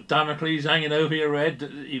sword of Damocles hanging over your head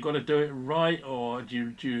that you've got to do it right, or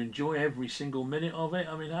do you enjoy every single minute of it?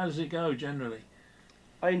 I mean, how does it go generally?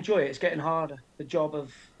 I enjoy it. It's getting harder. The job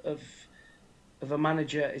of a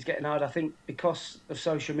manager is getting harder, I think, because of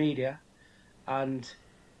social media and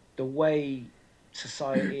the way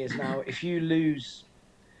society is now. If you lose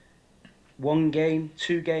one game,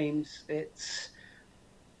 2 games,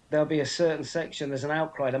 there'll be a certain section, there's an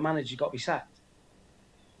outcry, the manager's got to be sacked.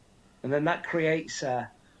 And then that creates,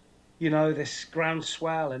 this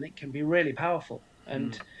groundswell, and it can be really powerful.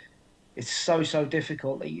 And it's so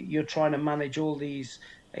difficult. You're trying to manage all these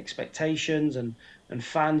expectations and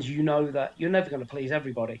fans. You know that you're never going to please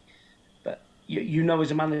everybody. But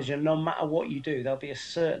as a manager, no matter what you do, there'll be a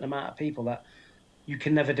certain amount of people that you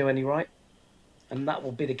can never do any right. And that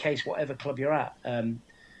will be the case whatever club you're at,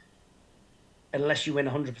 unless you win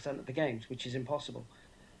 100% of the games, which is impossible.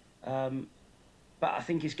 But I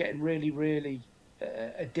think it's getting really, really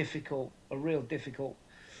a real difficult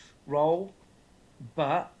role,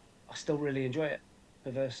 but I still really enjoy it.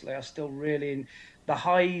 Perversely, I still really the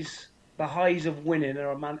highs of winning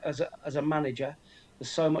as a manager are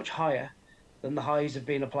so much higher than the highs of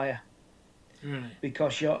being a player. Really?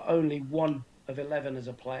 Because you're only one of 11 as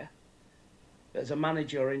a player. But as a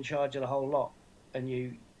manager, you're in charge of the whole lot,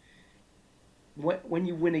 and when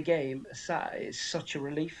you win a game, it's such a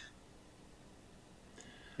relief.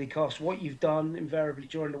 Because what you've done invariably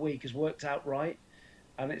during the week has worked out right,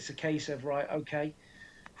 and it's a case of, right, okay,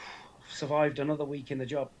 survived another week in the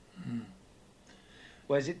job.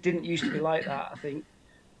 Whereas it didn't used to be like that. I think,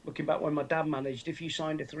 looking back when my dad managed, if you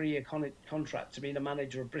signed a 3-year contract to be the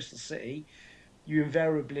manager of Bristol City, you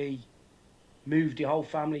invariably moved your whole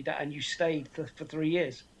family down and you stayed for 3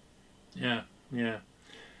 years. Yeah. It's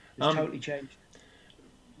totally changed.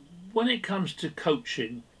 When it comes to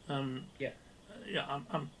coaching, I'm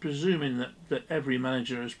presuming that every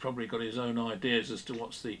manager has probably got his own ideas as to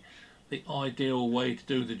what's the ideal way to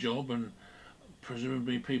do the job, and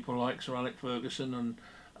presumably people like Sir Alex Ferguson and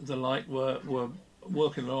the like were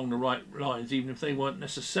working along the right lines, even if they weren't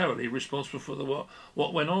necessarily responsible for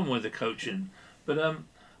what went on with the coaching. But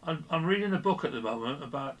I'm reading a book at the moment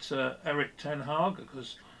about Erik ten Hag,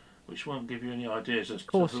 which won't give you any ideas as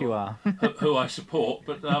to who I support.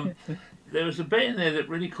 But there was a bit in there that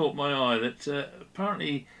really caught my eye, that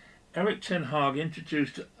apparently Erik ten Hag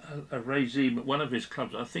introduced a regime at one of his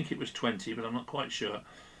clubs, I think it was 20, but I'm not quite sure,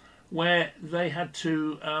 where they had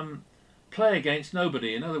to play against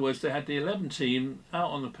nobody. In other words, they had the 11 team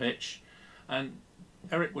out on the pitch, and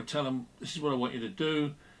Eric would tell them, this is what I want you to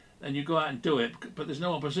do, and you go out and do it, but there's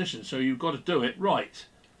no opposition, so you've got to do it right.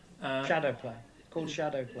 Shadow play. It's called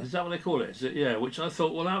shadow play. Is that what they call it? Is it? Yeah, which I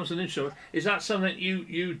thought, well, that was an interesting. Is that something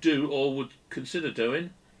you do or would consider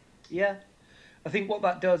doing? Yeah. I think what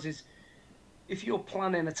that does is, if you're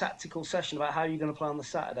planning a tactical session about how you're going to play on the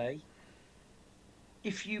Saturday,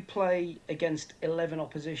 if you play against 11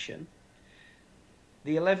 opposition,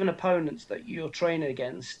 the 11 opponents that you're training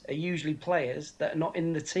against are usually players that are not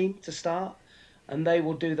in the team to start, and they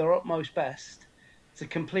will do their utmost best to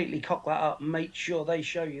completely cock that up and make sure they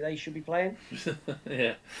show you they should be playing.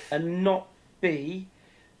 Yeah. And not be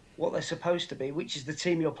what they're supposed to be, which is the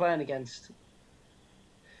team you're playing against.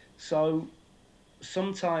 So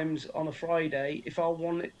sometimes on a Friday, if I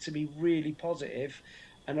want it to be really positive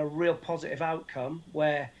and a real positive outcome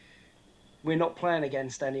where we're not playing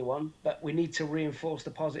against anyone, but we need to reinforce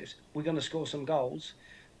the positives, we're going to score some goals,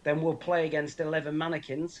 then we'll play against 11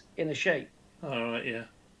 mannequins in a shape. All right, yeah.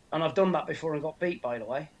 And I've done that before and got beat, by the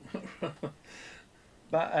way.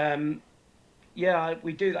 But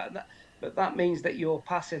we do that. But that means that your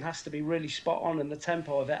passing has to be really spot on, and the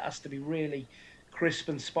tempo of it has to be really crisp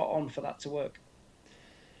and spot on for that to work.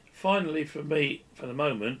 Finally, for me, for the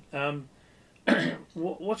moment,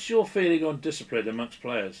 what's your feeling on discipline amongst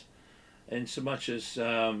players? In so much as,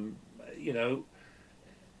 Ten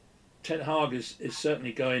Hag is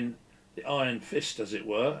certainly going the iron fist, as it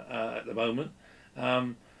were, at the moment.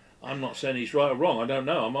 I'm not saying he's right or wrong. I don't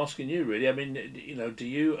know. I'm asking you, really. I mean, do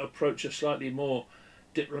you approach a slightly more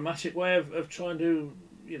diplomatic way of trying to,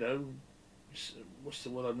 what's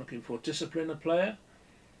the word I'm looking for? Discipline a player?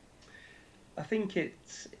 I think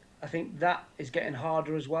that is getting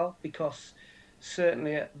harder as well, because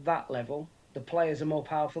certainly at that level, the players are more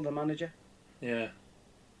powerful than the manager. Yeah.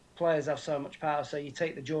 Players have so much power. So you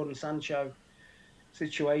take the Jordan Sancho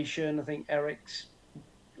situation. I think Eric's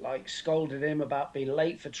scolded him about being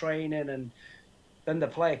late for training, and then the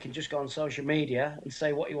player can just go on social media and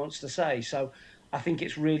say what he wants to say. So I think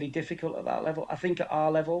it's really difficult at that level. I think at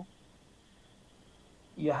our level,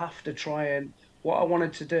 you have to try and... What I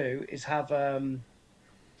wanted to do is have a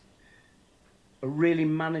really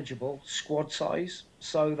manageable squad size,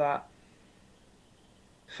 so that,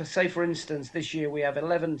 for instance, this year we have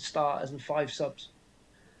 11 starters and 5 subs.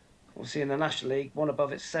 Obviously in the National League, one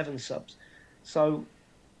above it's 7 subs. So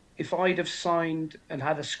if I'd have signed and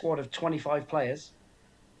had a squad of 25 players,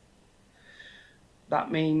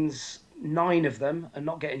 that means 9 of them are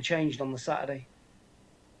not getting changed on the Saturday,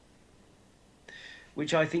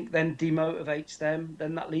 which I think then demotivates them.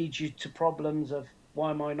 Then that leads you to problems of,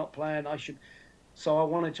 why am I not playing? So I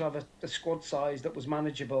wanted to have a squad size that was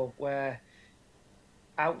manageable, where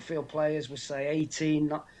outfield players would say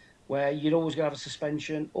 18, where you'd always going to have a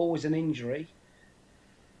suspension, always an injury.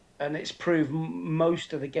 And it's proved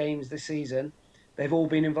most of the games this season, they've all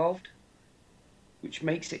been involved, which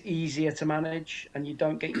makes it easier to manage, and you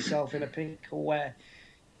don't get yourself in a pickle where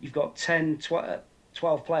you've got 10,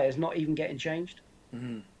 12 players not even getting changed.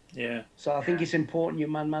 Mm-hmm. Yeah. So I think it's important your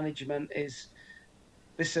man management is,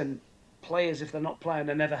 listen, players, if they're not playing,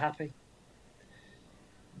 they're never happy.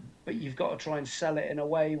 but you've got to try and sell it in a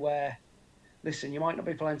way where, listen, you might not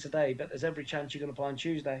be playing today, but there's every chance you're going to play on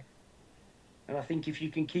Tuesday. And I think if you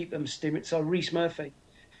can keep them stimulated. So Reece Murphy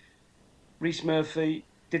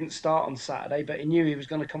didn't start on Saturday, but he knew he was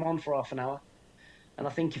going to come on for half an hour. And I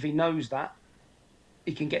think if he knows that,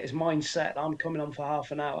 he can get his mind set. I'm coming on for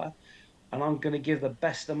half an hour, and I'm going to give the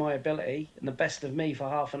best of my ability and the best of me for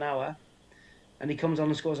half an hour. And he comes on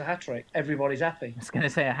and scores a hat-trick. Everybody's happy. I was going to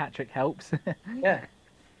say a hat-trick helps. Yeah.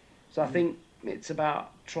 So I think it's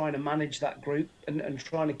about trying to manage that group and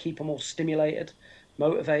trying to keep them all stimulated,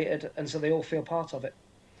 motivated, and so they all feel part of it.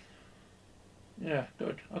 Yeah,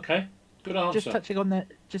 good. Okay, good answer. Just touching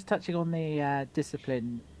on the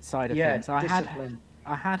discipline side of things. Discipline.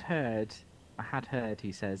 I had heard,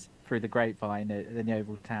 he says, through the grapevine in the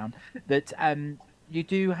Oval Town, that you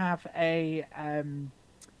do have a. I'm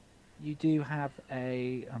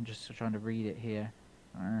just trying to read it here.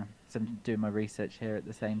 So I'm doing my research here at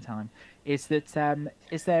the same time. Is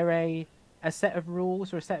there a set of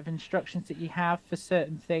rules or a set of instructions that you have for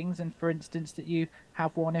certain things? And for instance, that you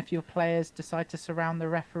have one if your players decide to surround the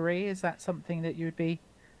referee. Is that something that you would be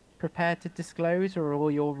prepared to disclose, or are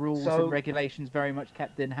all your rules and regulations very much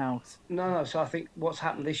kept in-house? No. So I think what's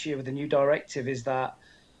happened this year with the new directive is that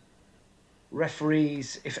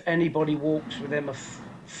referees, if anybody walks within a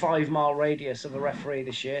 5-mile radius of a referee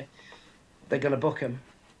this year, they're going to book him.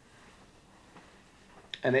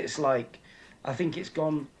 And it's like, I think it's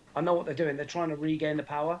gone, I know what they're doing, they're trying to regain the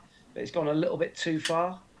power, but it's gone a little bit too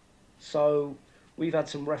far. So we've had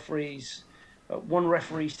some referees, one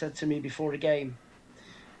referee said to me before the game,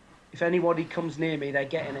 if anybody comes near me, they're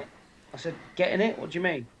getting it. I said, getting it? What do you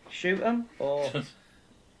mean? Shoot them? Or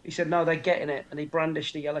he said, no, they're getting it. And he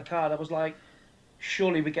brandished a yellow card. I was like,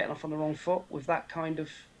 surely we're getting off on the wrong foot with that kind of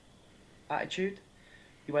attitude.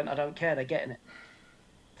 He went, I don't care, they're getting it.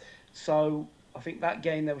 So I think that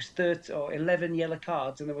game there was 11 yellow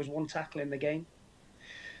cards and there was one tackle in the game.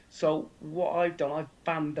 So what I've done, I've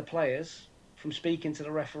banned the players from speaking to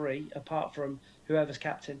the referee apart from whoever's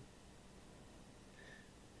captain.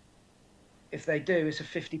 If they do, it's a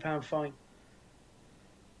 £50 fine.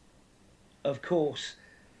 Of course,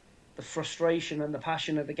 the frustration and the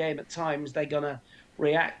passion of the game, at times they're going to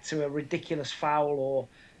react to a ridiculous foul,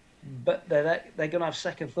 but they're going to have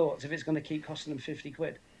second thoughts if it's going to keep costing them 50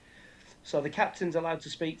 quid. So the captain's allowed to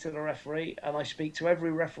speak to the referee, and I speak to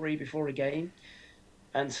every referee before a game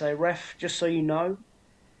and say, ref, just so you know,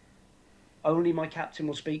 only my captain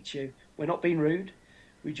will speak to you. We're not being rude.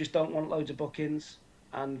 We just don't want loads of bookings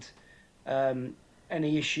and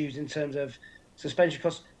any issues in terms of suspension.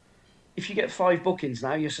 Because if you get 5 bookings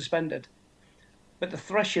now, you're suspended. But the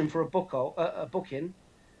threshing for a booking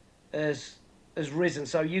has risen.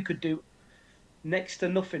 So you could do next to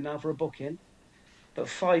nothing now for a booking, but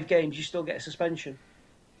 5 games, you still get a suspension.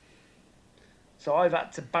 So I've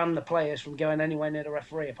had to ban the players from going anywhere near the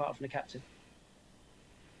referee apart from the captain.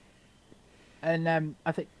 And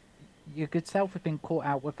I think your good self have been caught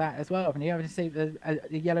out with that as well, haven't you? Haven't you seen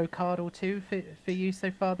a yellow card or two for you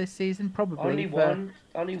so far this season? Probably only one.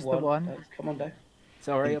 Only one. Come on, Dave.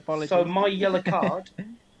 Sorry, apologies. So my yellow card,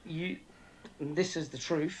 and this is the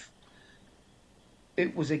truth.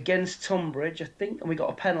 It was against Tunbridge, I think, and we got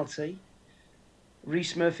a penalty.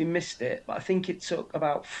 Reece Murphy missed it, but I think it took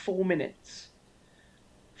about 4 minutes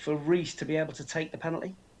for Reece to be able to take the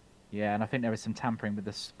penalty. Yeah, and I think there was some tampering with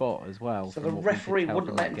the spot as well. So the referee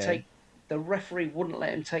wouldn't let him take. The referee wouldn't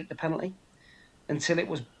let him take the penalty until it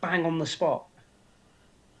was bang on the spot.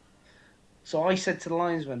 So I said to the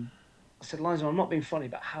linesman, I'm not being funny,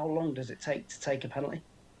 but how long does it take to take a penalty?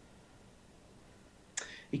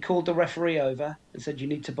 He called the referee over and said, you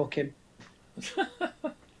need to book him.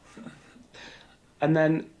 And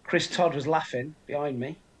then Chris Todd was laughing behind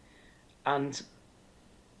me, and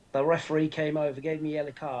the referee came over, gave me a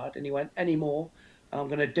yellow card, and he went, any more, and I'm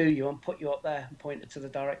going to do you and put you up there, and pointed to the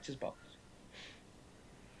director's box.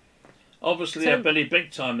 Obviously, they're Billy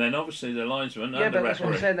big time then. Obviously, the linesman and the referee. Yeah, but that's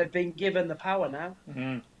what I'm saying. They've been given the power now.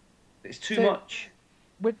 Mm-hmm. It's too much.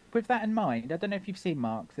 With that in mind, I don't know if you've seen,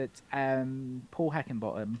 Mark, that Paul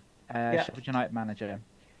Heckingbottom, Sheffield United manager,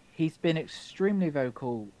 he's been extremely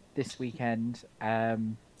vocal this weekend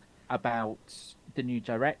about the new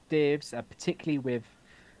directives, particularly with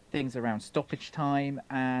things around stoppage time.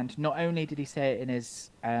 And not only did he say it in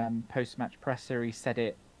his post-match presser, he said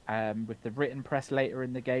it with the written press later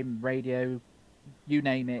in the game, radio, you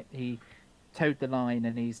name it. He towed the line,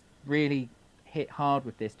 and he's really hit hard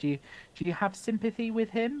with this. Do you have sympathy with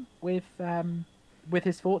him, with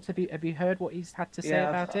his thoughts? Have you heard what he's had to say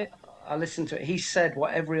about it? I listened to it. He said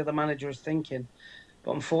what every other manager is thinking,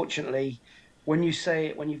 but unfortunately, when you say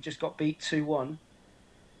it when you've just got beat 2-1,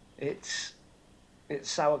 it's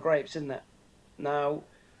sour grapes, isn't it? Now,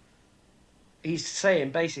 he's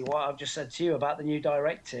saying basically what I've just said to you about the new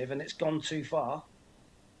directive, and it's gone too far.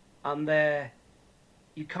 And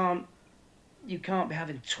you can't be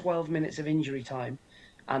having 12 minutes of injury time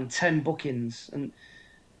and 10 bookings, and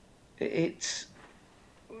it's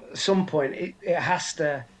at some point it has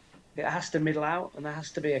to middle out, and there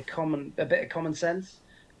has to be a bit of common sense.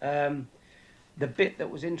 The bit that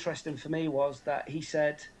was interesting for me was that he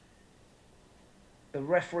said the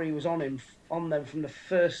referee was on them from the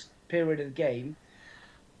first period of the game.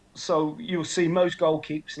 So you'll see most goal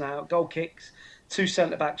kicks, 2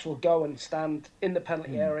 centre backs will go and stand in the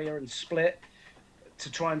penalty area and split to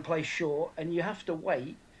try and play short, and you have to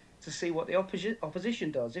wait to see what the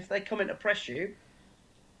opposition does. If they come in to press you,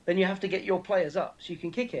 then you have to get your players up so you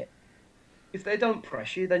can kick it. If they don't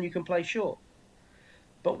press you, then you can play short.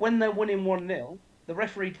 But when they're winning 1-0, the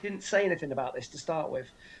referee didn't say anything about this to start with.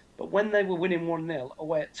 But when they were winning 1-0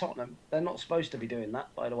 away at Tottenham, they're not supposed to be doing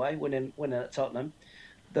that, by the way, winning at Tottenham.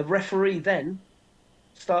 The referee then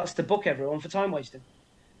starts to book everyone for time wasting.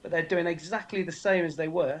 But they're doing exactly the same as they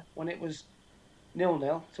were when it was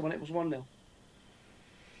 0-0 to when it was 1-0. I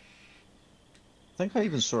think I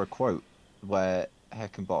even saw a quote where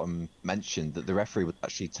Heckingbottom mentioned that the referee was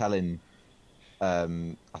actually telling, I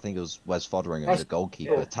think it was Wes Foderingham, the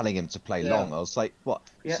goalkeeper, telling him to play long. I was like, what?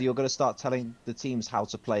 Yeah. So you're going to start telling the teams how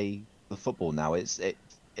to play the football now? If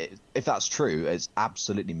that's true, it's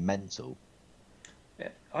absolutely mental. Yeah.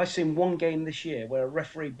 I've seen one game this year where a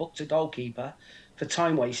referee booked a goalkeeper for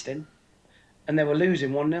time wasting, and they were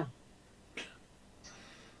losing 1-0.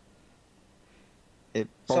 It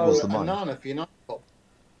boggles the mind. Banana for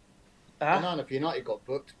United got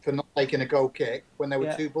booked for not taking a goal kick when there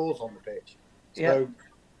were 2 balls on the pitch. So,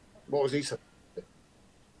 what was he saying?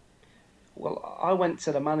 Well, I went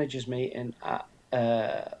to the managers' meeting at.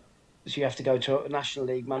 So you have to go to a National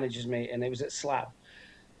League managers' meeting. It was at Slough,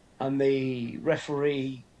 and the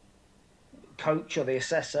referee, coach or the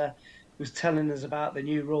assessor, was telling us about the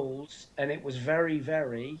new rules, and it was very,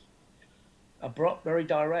 very abrupt, very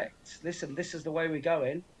direct. Listen, this is the way we're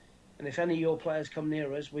going, and if any of your players come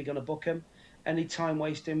near us, we're going to book them. Any time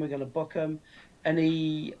wasting, we're going to book them.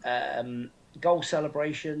 Any goal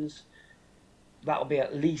celebrations, that'll be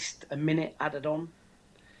at least a minute added on.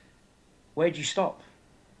 Where do you stop?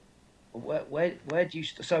 Where do you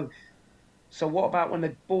so what about when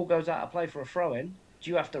the ball goes out of play for a throw-in? Do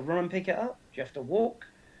you have to run and pick it up? Do you have to walk?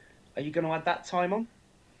 Are you going to add that time on?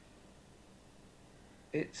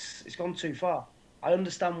 It's gone too far. I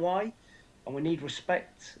understand why, and we need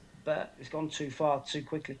respect, but it's gone too far too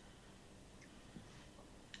quickly.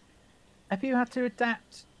 Have you had to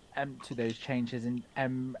adapt to those changes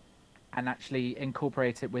and actually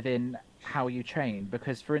incorporate it within how you train?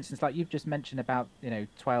 Because, for instance, like you've just mentioned about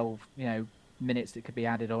 12 minutes that could be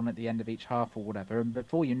added on at the end of each half or whatever, and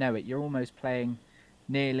before you know it, you're almost playing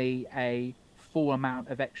nearly a full amount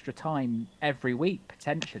of extra time every week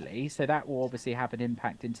potentially. So that will obviously have an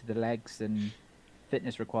impact into the legs and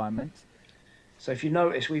fitness requirements. So if you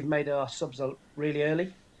notice, we've made our subs really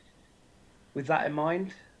early with that in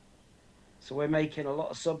mind. So we're making a lot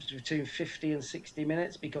of subs between 50 and 60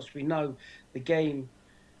 minutes because we know the game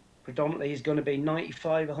predominantly is going to be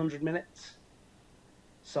 95, 100 minutes.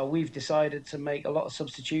 So we've decided to make a lot of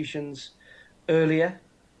substitutions earlier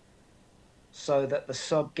so that the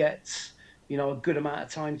sub gets, a good amount of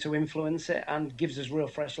time to influence it and gives us real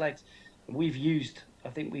fresh legs. I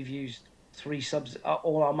think we've used 3 subs,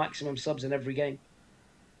 all our maximum subs in every game.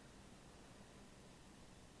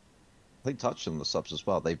 I think touched on the subs as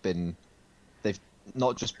well. They've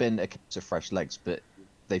not just been a case of fresh legs, but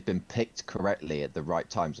they've been picked correctly at the right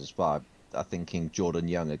times as well. I'm thinking Jordan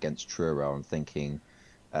Young against Truro. I'm thinking,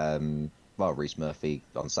 Rhys Murphy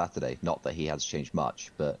on Saturday. Not that he has changed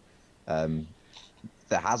much, but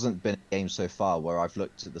there hasn't been a game so far where I've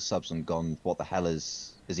looked at the subs and gone, "What the hell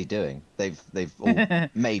is he doing?" They've all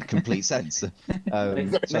made complete sense.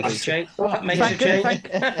 Makes a change.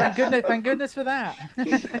 Thank goodness for that.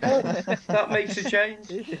 That makes a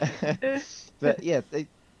change. But yeah,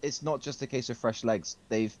 it's not just a case of fresh legs.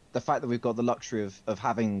 The fact that we've got the luxury of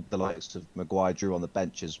having the likes of Maguire, Drew on the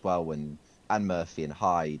bench as well, and Murphy and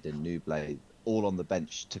Hyde and Newblade all on the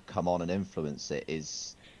bench to come on and influence it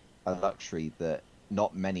is a luxury that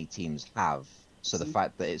not many teams have. So the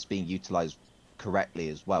fact that it's being utilised correctly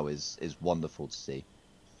as well is wonderful to see.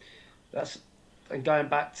 And going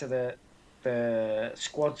back to the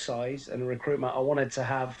squad size and recruitment, I wanted to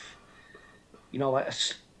have, like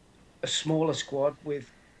a smaller squad with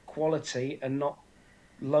quality and not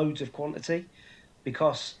loads of quantity,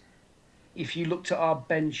 because if you looked at our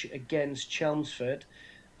bench against Chelmsford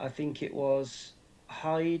I think it was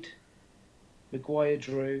Hyde, Maguire,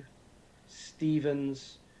 Drew,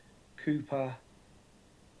 Stevens, Cooper,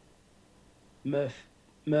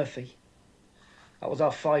 Murphy. That was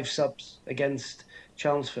our 5 subs against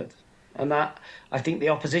Chelmsford. And that, I think the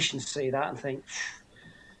opposition see that and think,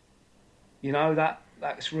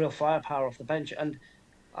 that's real firepower off the bench. And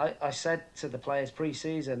I said to the players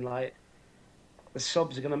pre-season, like, the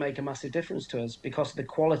subs are going to make a massive difference to us because of the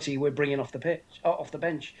quality we're bringing off the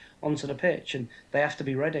bench onto the pitch, and they have to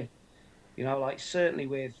be ready. Certainly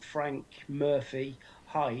with Frank, Murphy,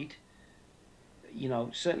 Hyde,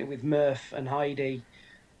 certainly with Murph and Heidi,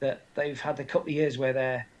 that they've had a couple of years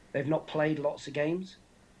where they've not played lots of games.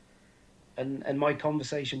 And my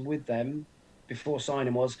conversation with them before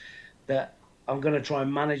signing was that I'm going to try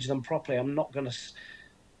and manage them properly. I'm not going to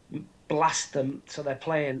blast them so they're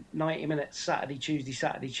playing 90 minutes Saturday,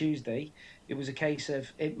 Tuesday. It was a case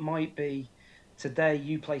of, it might be today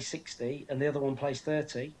you play 60 and the other one plays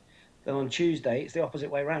 30. Then on Tuesday, it's the opposite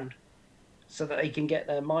way around. So that they can get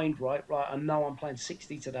their mind right, I know I'm playing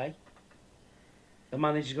 60 today. The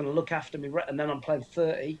manager's going to look after me, and then I'm playing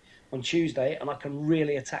 30 on Tuesday, and I can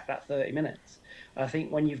really attack that 30 minutes. I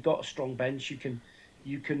think when you've got a strong bench, you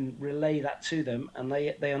can relay that to them, and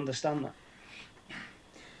they understand that.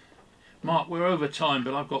 Mark, we're over time,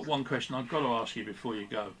 but I've got one question I've got to ask you before you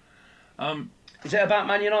go. Is it about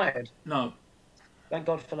Man United? No. Thank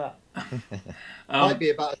God for that. Might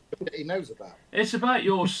be about a that he knows about. It's about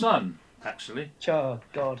your son, actually. Oh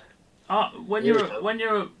God. When you're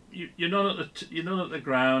not at the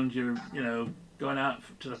ground, you're going out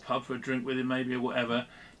to the pub for a drink with him maybe or whatever.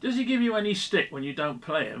 Does he give you any stick when you don't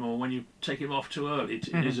play him or when you take him off too early?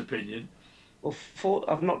 In his opinion. Well,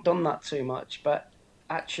 I've not done that too much, but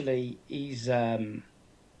actually he's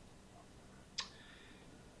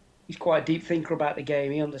quite a deep thinker about the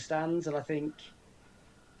game. He understands, and I think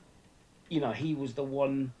he was the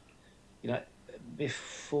one.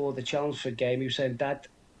 Before the Chelmsford game, he was saying, "Dad,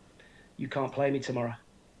 you can't play me tomorrow.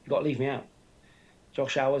 You've got to leave me out.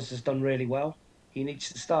 Josh Owers has done really well. He needs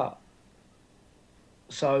to start."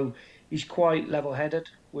 So he's quite level-headed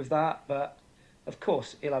with that, but of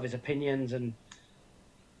course he'll have his opinions and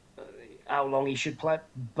how long he should play.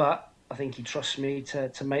 But I think he trusts me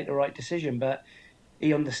to make the right decision. But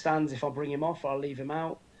he understands if I bring him off, I'll leave him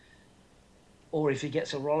out. Or if he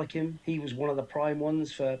gets a rollicking, he was one of the prime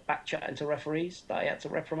ones for back-chatting to referees that he had to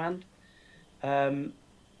reprimand.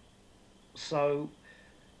 So,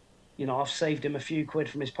 I've saved him a few quid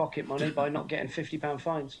from his pocket money by not getting £50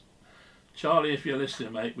 fines. Charlie, if you're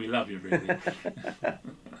listening, mate, we love you, really.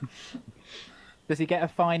 Does he get a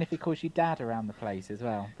fine if he calls you Dad around the place as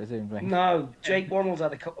well, presumably? No, Jake Wannell's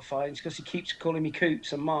had a couple of fines because he keeps calling me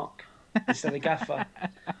Coops and Mark instead of Gaffer.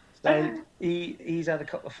 So he's had a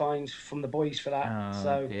couple of fines from the boys for that. Oh,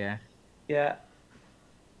 so yeah.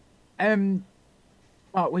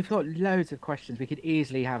 We've got loads of questions. We could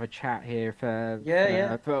easily have a chat here for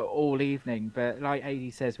all evening, but like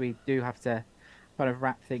AD says, we do have to kind of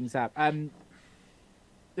wrap things up.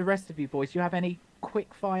 The rest of you boys, do you have any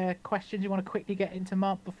quick fire questions you want to quickly get into,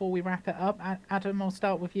 Mark, before we wrap it up? Adam, I'll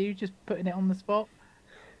start with you, just putting it on the spot.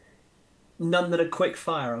 None that are quick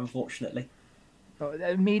fire, unfortunately.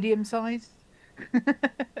 Medium sized?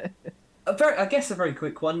 A very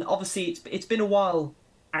quick one. Obviously, it's been a while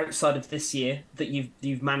outside of this year that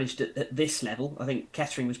you've managed at this level. I think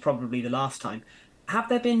Kettering was probably the last time. Have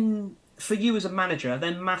there been, for you as a manager, are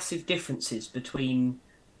there massive differences between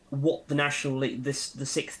what the National League, the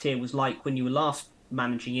 6th tier, was like when you were last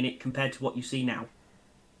managing in it compared to what you see now?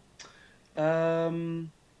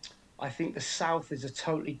 I think the South is a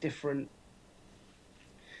totally different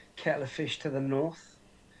kettle of fish to the North.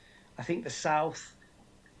 I think the South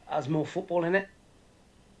has more football in it.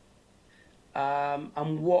 And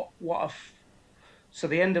so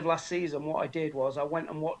the end of last season, what I did was I went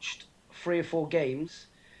and watched 3 or 4 games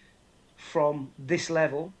from this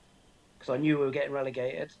level because I knew we were getting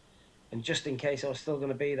relegated, and just in case I was still going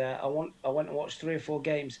to be there, I went and watched 3 or 4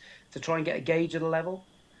 games to try and get a gauge of the level.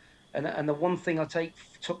 And the one thing I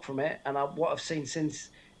took from it, and what I've seen since,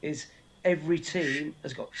 is every team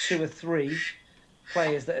has got 2 or 3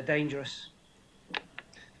 players that are dangerous.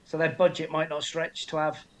 So their budget might not stretch to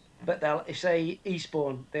have, but if say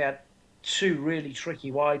Eastbourne, they had 2 really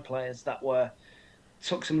tricky wide players that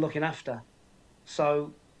took some looking after.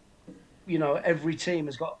 So, every team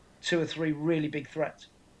has got 2 or 3 really big threats.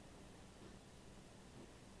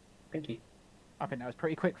 Thank you. I think that was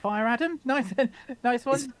pretty quick fire, Adam. Nice one.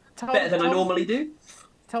 Tom, better than I normally do.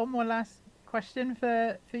 Tom, one last question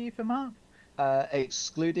for you, for Mark.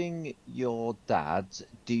 Excluding your dad,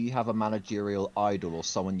 do you have a managerial idol or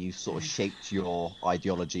someone you've sort of shaped your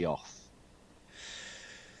ideology off?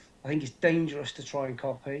 I think it's dangerous to try and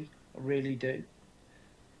copy. I really do.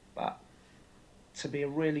 But to be a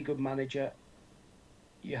really good manager,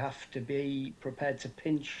 you have to be prepared to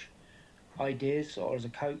pinch ideas, or as a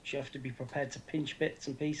coach, you have to be prepared to pinch bits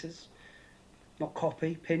and pieces, not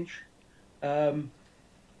copy, pinch. I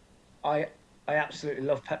absolutely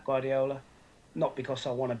love Pep Guardiola, not because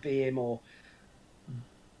I want to be him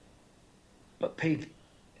but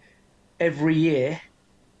every year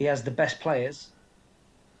he has the best players,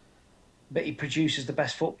 but he produces the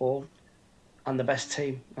best football and the best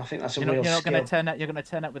team. I think that's a real skill. You're going to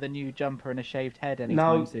turn up with a new jumper and a shaved head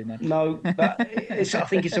anytime soon. Then. No, but I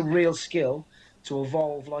think it's a real skill to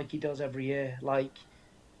evolve like he does every year. Like,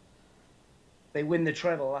 they win the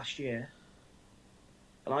treble last year,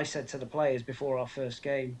 and I said to the players before our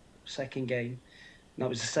second game, that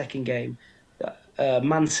was the second game, that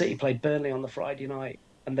Man City played Burnley on the Friday night,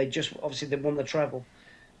 and they won the treble.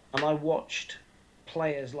 And I watched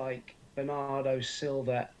players like Bernardo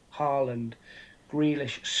Silva, Haaland,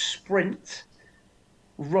 Grealish sprint,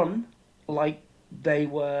 run like they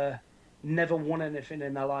were never won anything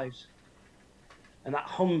in their lives. And that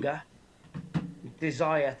hunger,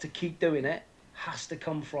 desire to keep doing it has to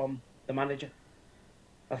come from the manager.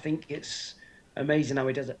 I think it's amazing how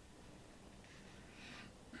he does it.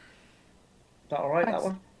 Is that all right, that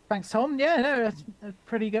one? Thanks, Tom. Yeah, no, that's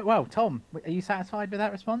pretty good. Well, Tom, are you satisfied with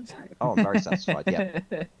that response? Oh, I'm very satisfied, yeah.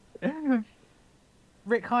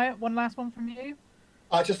 Rick Hyatt, one last one from you?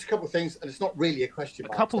 Just a couple of things, and it's not really a question. A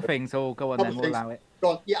couple things, go on then, we'll allow it.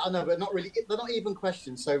 Go on. Yeah, I know, but not really. They're not even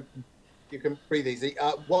questions, so you can breathe easy.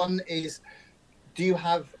 One is, do you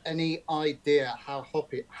have any idea how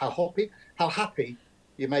happy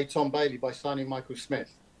you made Tom Bailey by signing Michael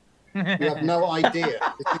Smith? You have no idea.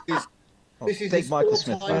 This is his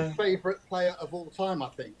all-time favourite player of all time, I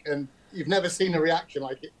think. And you've never seen a reaction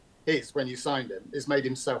like his when you signed him. It's made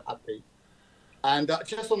him so happy. And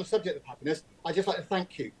just on the subject of happiness, I'd just like to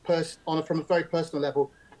thank you from a very personal level.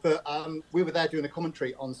 We were there doing a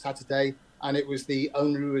commentary on Saturday, and it was the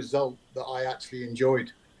only result that I actually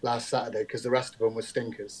enjoyed last Saturday, because the rest of them were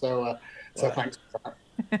stinkers. So thanks for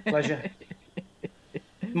that. Pleasure.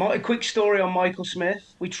 A quick story on Michael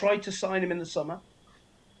Smith. We tried to sign him in the summer.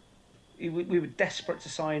 We were desperate to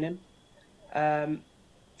sign him. And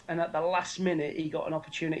at the last minute, he got an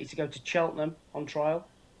opportunity to go to Cheltenham on trial,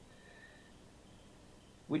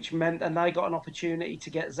 which meant, and they got an opportunity to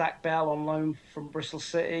get Zach Bell on loan from Bristol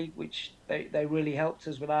City, which they really helped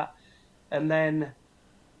us with that. And then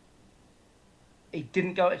he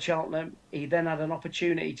didn't go to Cheltenham. He then had an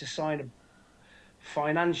opportunity to sign a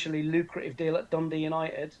financially lucrative deal at Dundee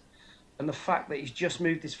United. And the fact that he's just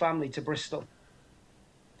moved his family to Bristol,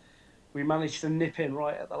 we managed to nip in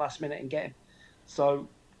right at the last minute and get him. So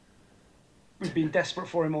we've been desperate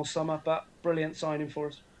for him all summer, but brilliant signing for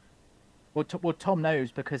us. Well, Tom knows,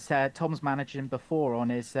 because Tom's managed him before on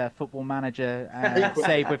his Football Manager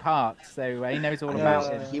Save with Heart, so he knows all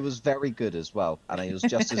about it. He was very good as well, and he was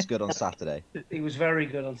just as good on Saturday. He was very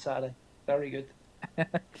good on Saturday. Very good.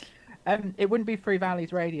 It wouldn't be Three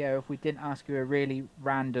Valleys Radio if we didn't ask you a really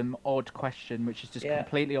random, odd question, which is just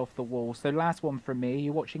completely off the wall. So last one from me. Are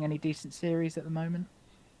you watching any decent series at the moment?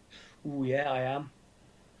 Oh, yeah, I am.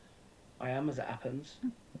 I am, as it happens.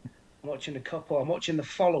 I'm watching a couple. I'm watching The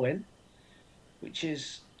Following, which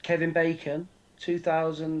is Kevin Bacon,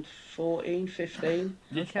 2014-15.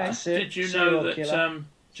 Okay. Did you know that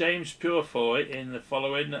James Purefoy in The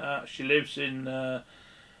Following she lives in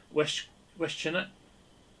West Chinnock?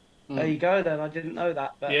 There you go, then. I didn't know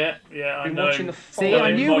that. But yeah, I know. Watching The See,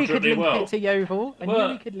 I knew we could link well. it to Yeovil. I knew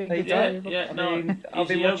we could link it to Yeovil. Yeah, I've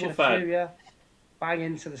been watching a few, bang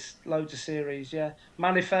into loads of series,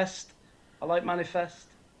 Manifest. I like Manifest.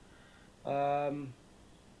 And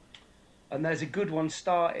there's a good one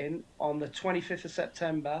starting on the 25th of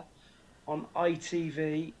September on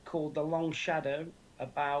ITV called The Long Shadow,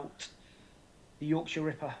 about the Yorkshire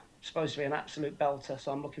Ripper. It's supposed to be an absolute belter,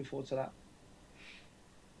 so I'm looking forward to that.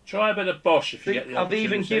 Try a bit of Bosch if you get the I've opportunity.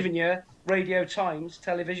 even given you Radio Times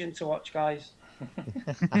television to watch, guys.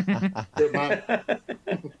 Good man.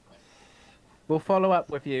 We'll follow up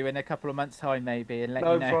with you in a couple of months' time, maybe, and let you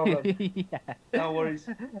know. No problem. No worries.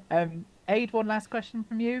 Aid, one last question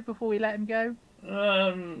from you before we let him go.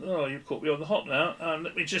 You caught me on the hop now.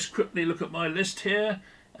 Let me just quickly look at my list here.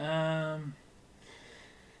 Have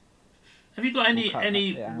you got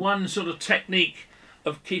any one sort of technique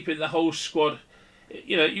of keeping the whole squad?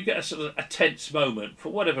 You know, you get a sort of a tense moment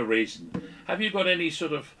for whatever reason. Have you got any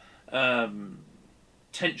sort of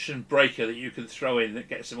tension breaker that you can throw in that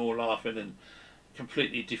gets them all laughing and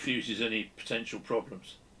completely diffuses any potential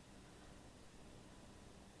problems?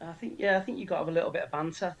 I think you got to have a little bit of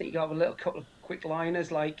banter. I think you got to have a couple of quick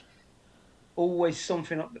liners, like always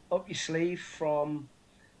something up your sleeve from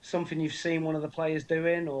something you've seen one of the players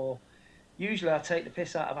doing, or usually I take the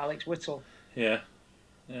piss out of Alex Whittle. Yeah.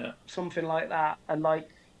 Something like that, and like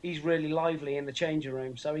he's really lively in the changing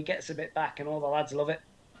room, so he gets a bit back, and all the lads love it.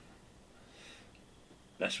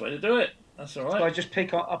 Best way to do it. That's all right. So I just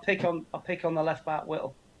pick on the left back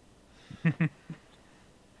Whittle.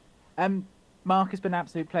 Mark, it's been an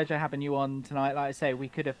absolute pleasure having you on tonight. Like I say, we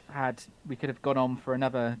could have gone on for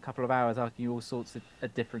another couple of hours asking you all sorts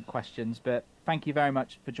of different questions. But thank you very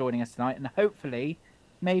much for joining us tonight, and hopefully,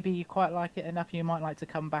 maybe you quite like it enough you might like to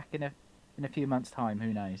come back in a few months' time.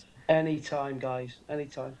 Who knows? Anytime, guys.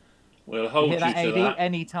 Anytime. We'll hold you to that.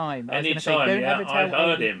 Anytime. Anytime, yeah. I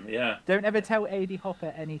heard him, yeah. Don't ever tell AD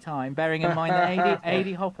Hopper anytime, bearing in mind that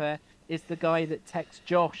AD Hopper is the guy that texts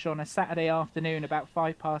Josh on a Saturday afternoon about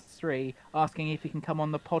 3:05 asking if he can come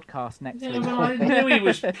on the podcast next week. Well, I knew he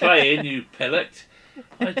was playing, you pillock.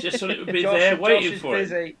 I just thought it would be there waiting for him.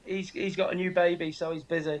 Busy. He's got a new baby, so he's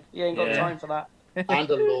busy. He ain't got time for that. And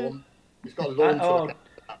a lawn. He's got a lawn to look at,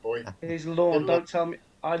 that boy. His lawn, don't tell me.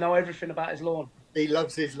 I know everything about his lawn. He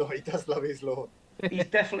loves his lawn. He does love his lawn. He's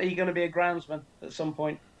definitely going to be a groundsman at some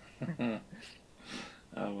point. Oh,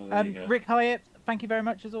 well, there you go. Rick Hyatt, thank you very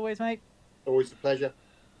much as always, mate. Always a pleasure.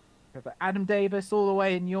 Adam Davis, all the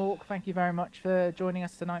way in York, thank you very much for joining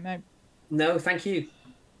us tonight, mate. No, thank you.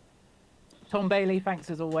 Tom Bailey, thanks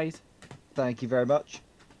as always. Thank you very much.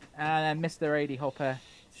 And Mr. AD Hopper,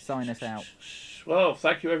 sign us out. Well,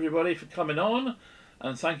 thank you everybody for coming on,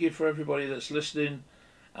 and thank you for everybody that's listening.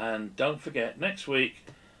 And don't forget, next week,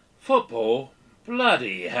 football,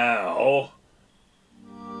 bloody hell.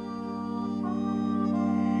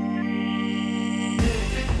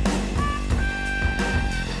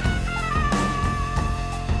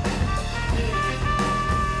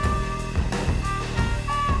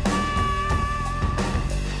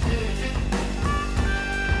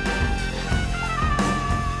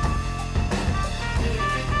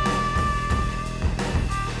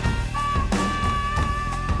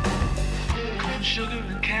 Sugar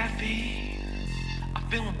and caffeine. I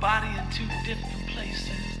feel my body in two different places.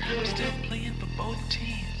 I'm still playing for both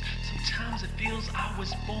teams. Sometimes it feels I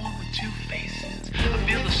was born with two faces. I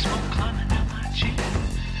feel the smoke climb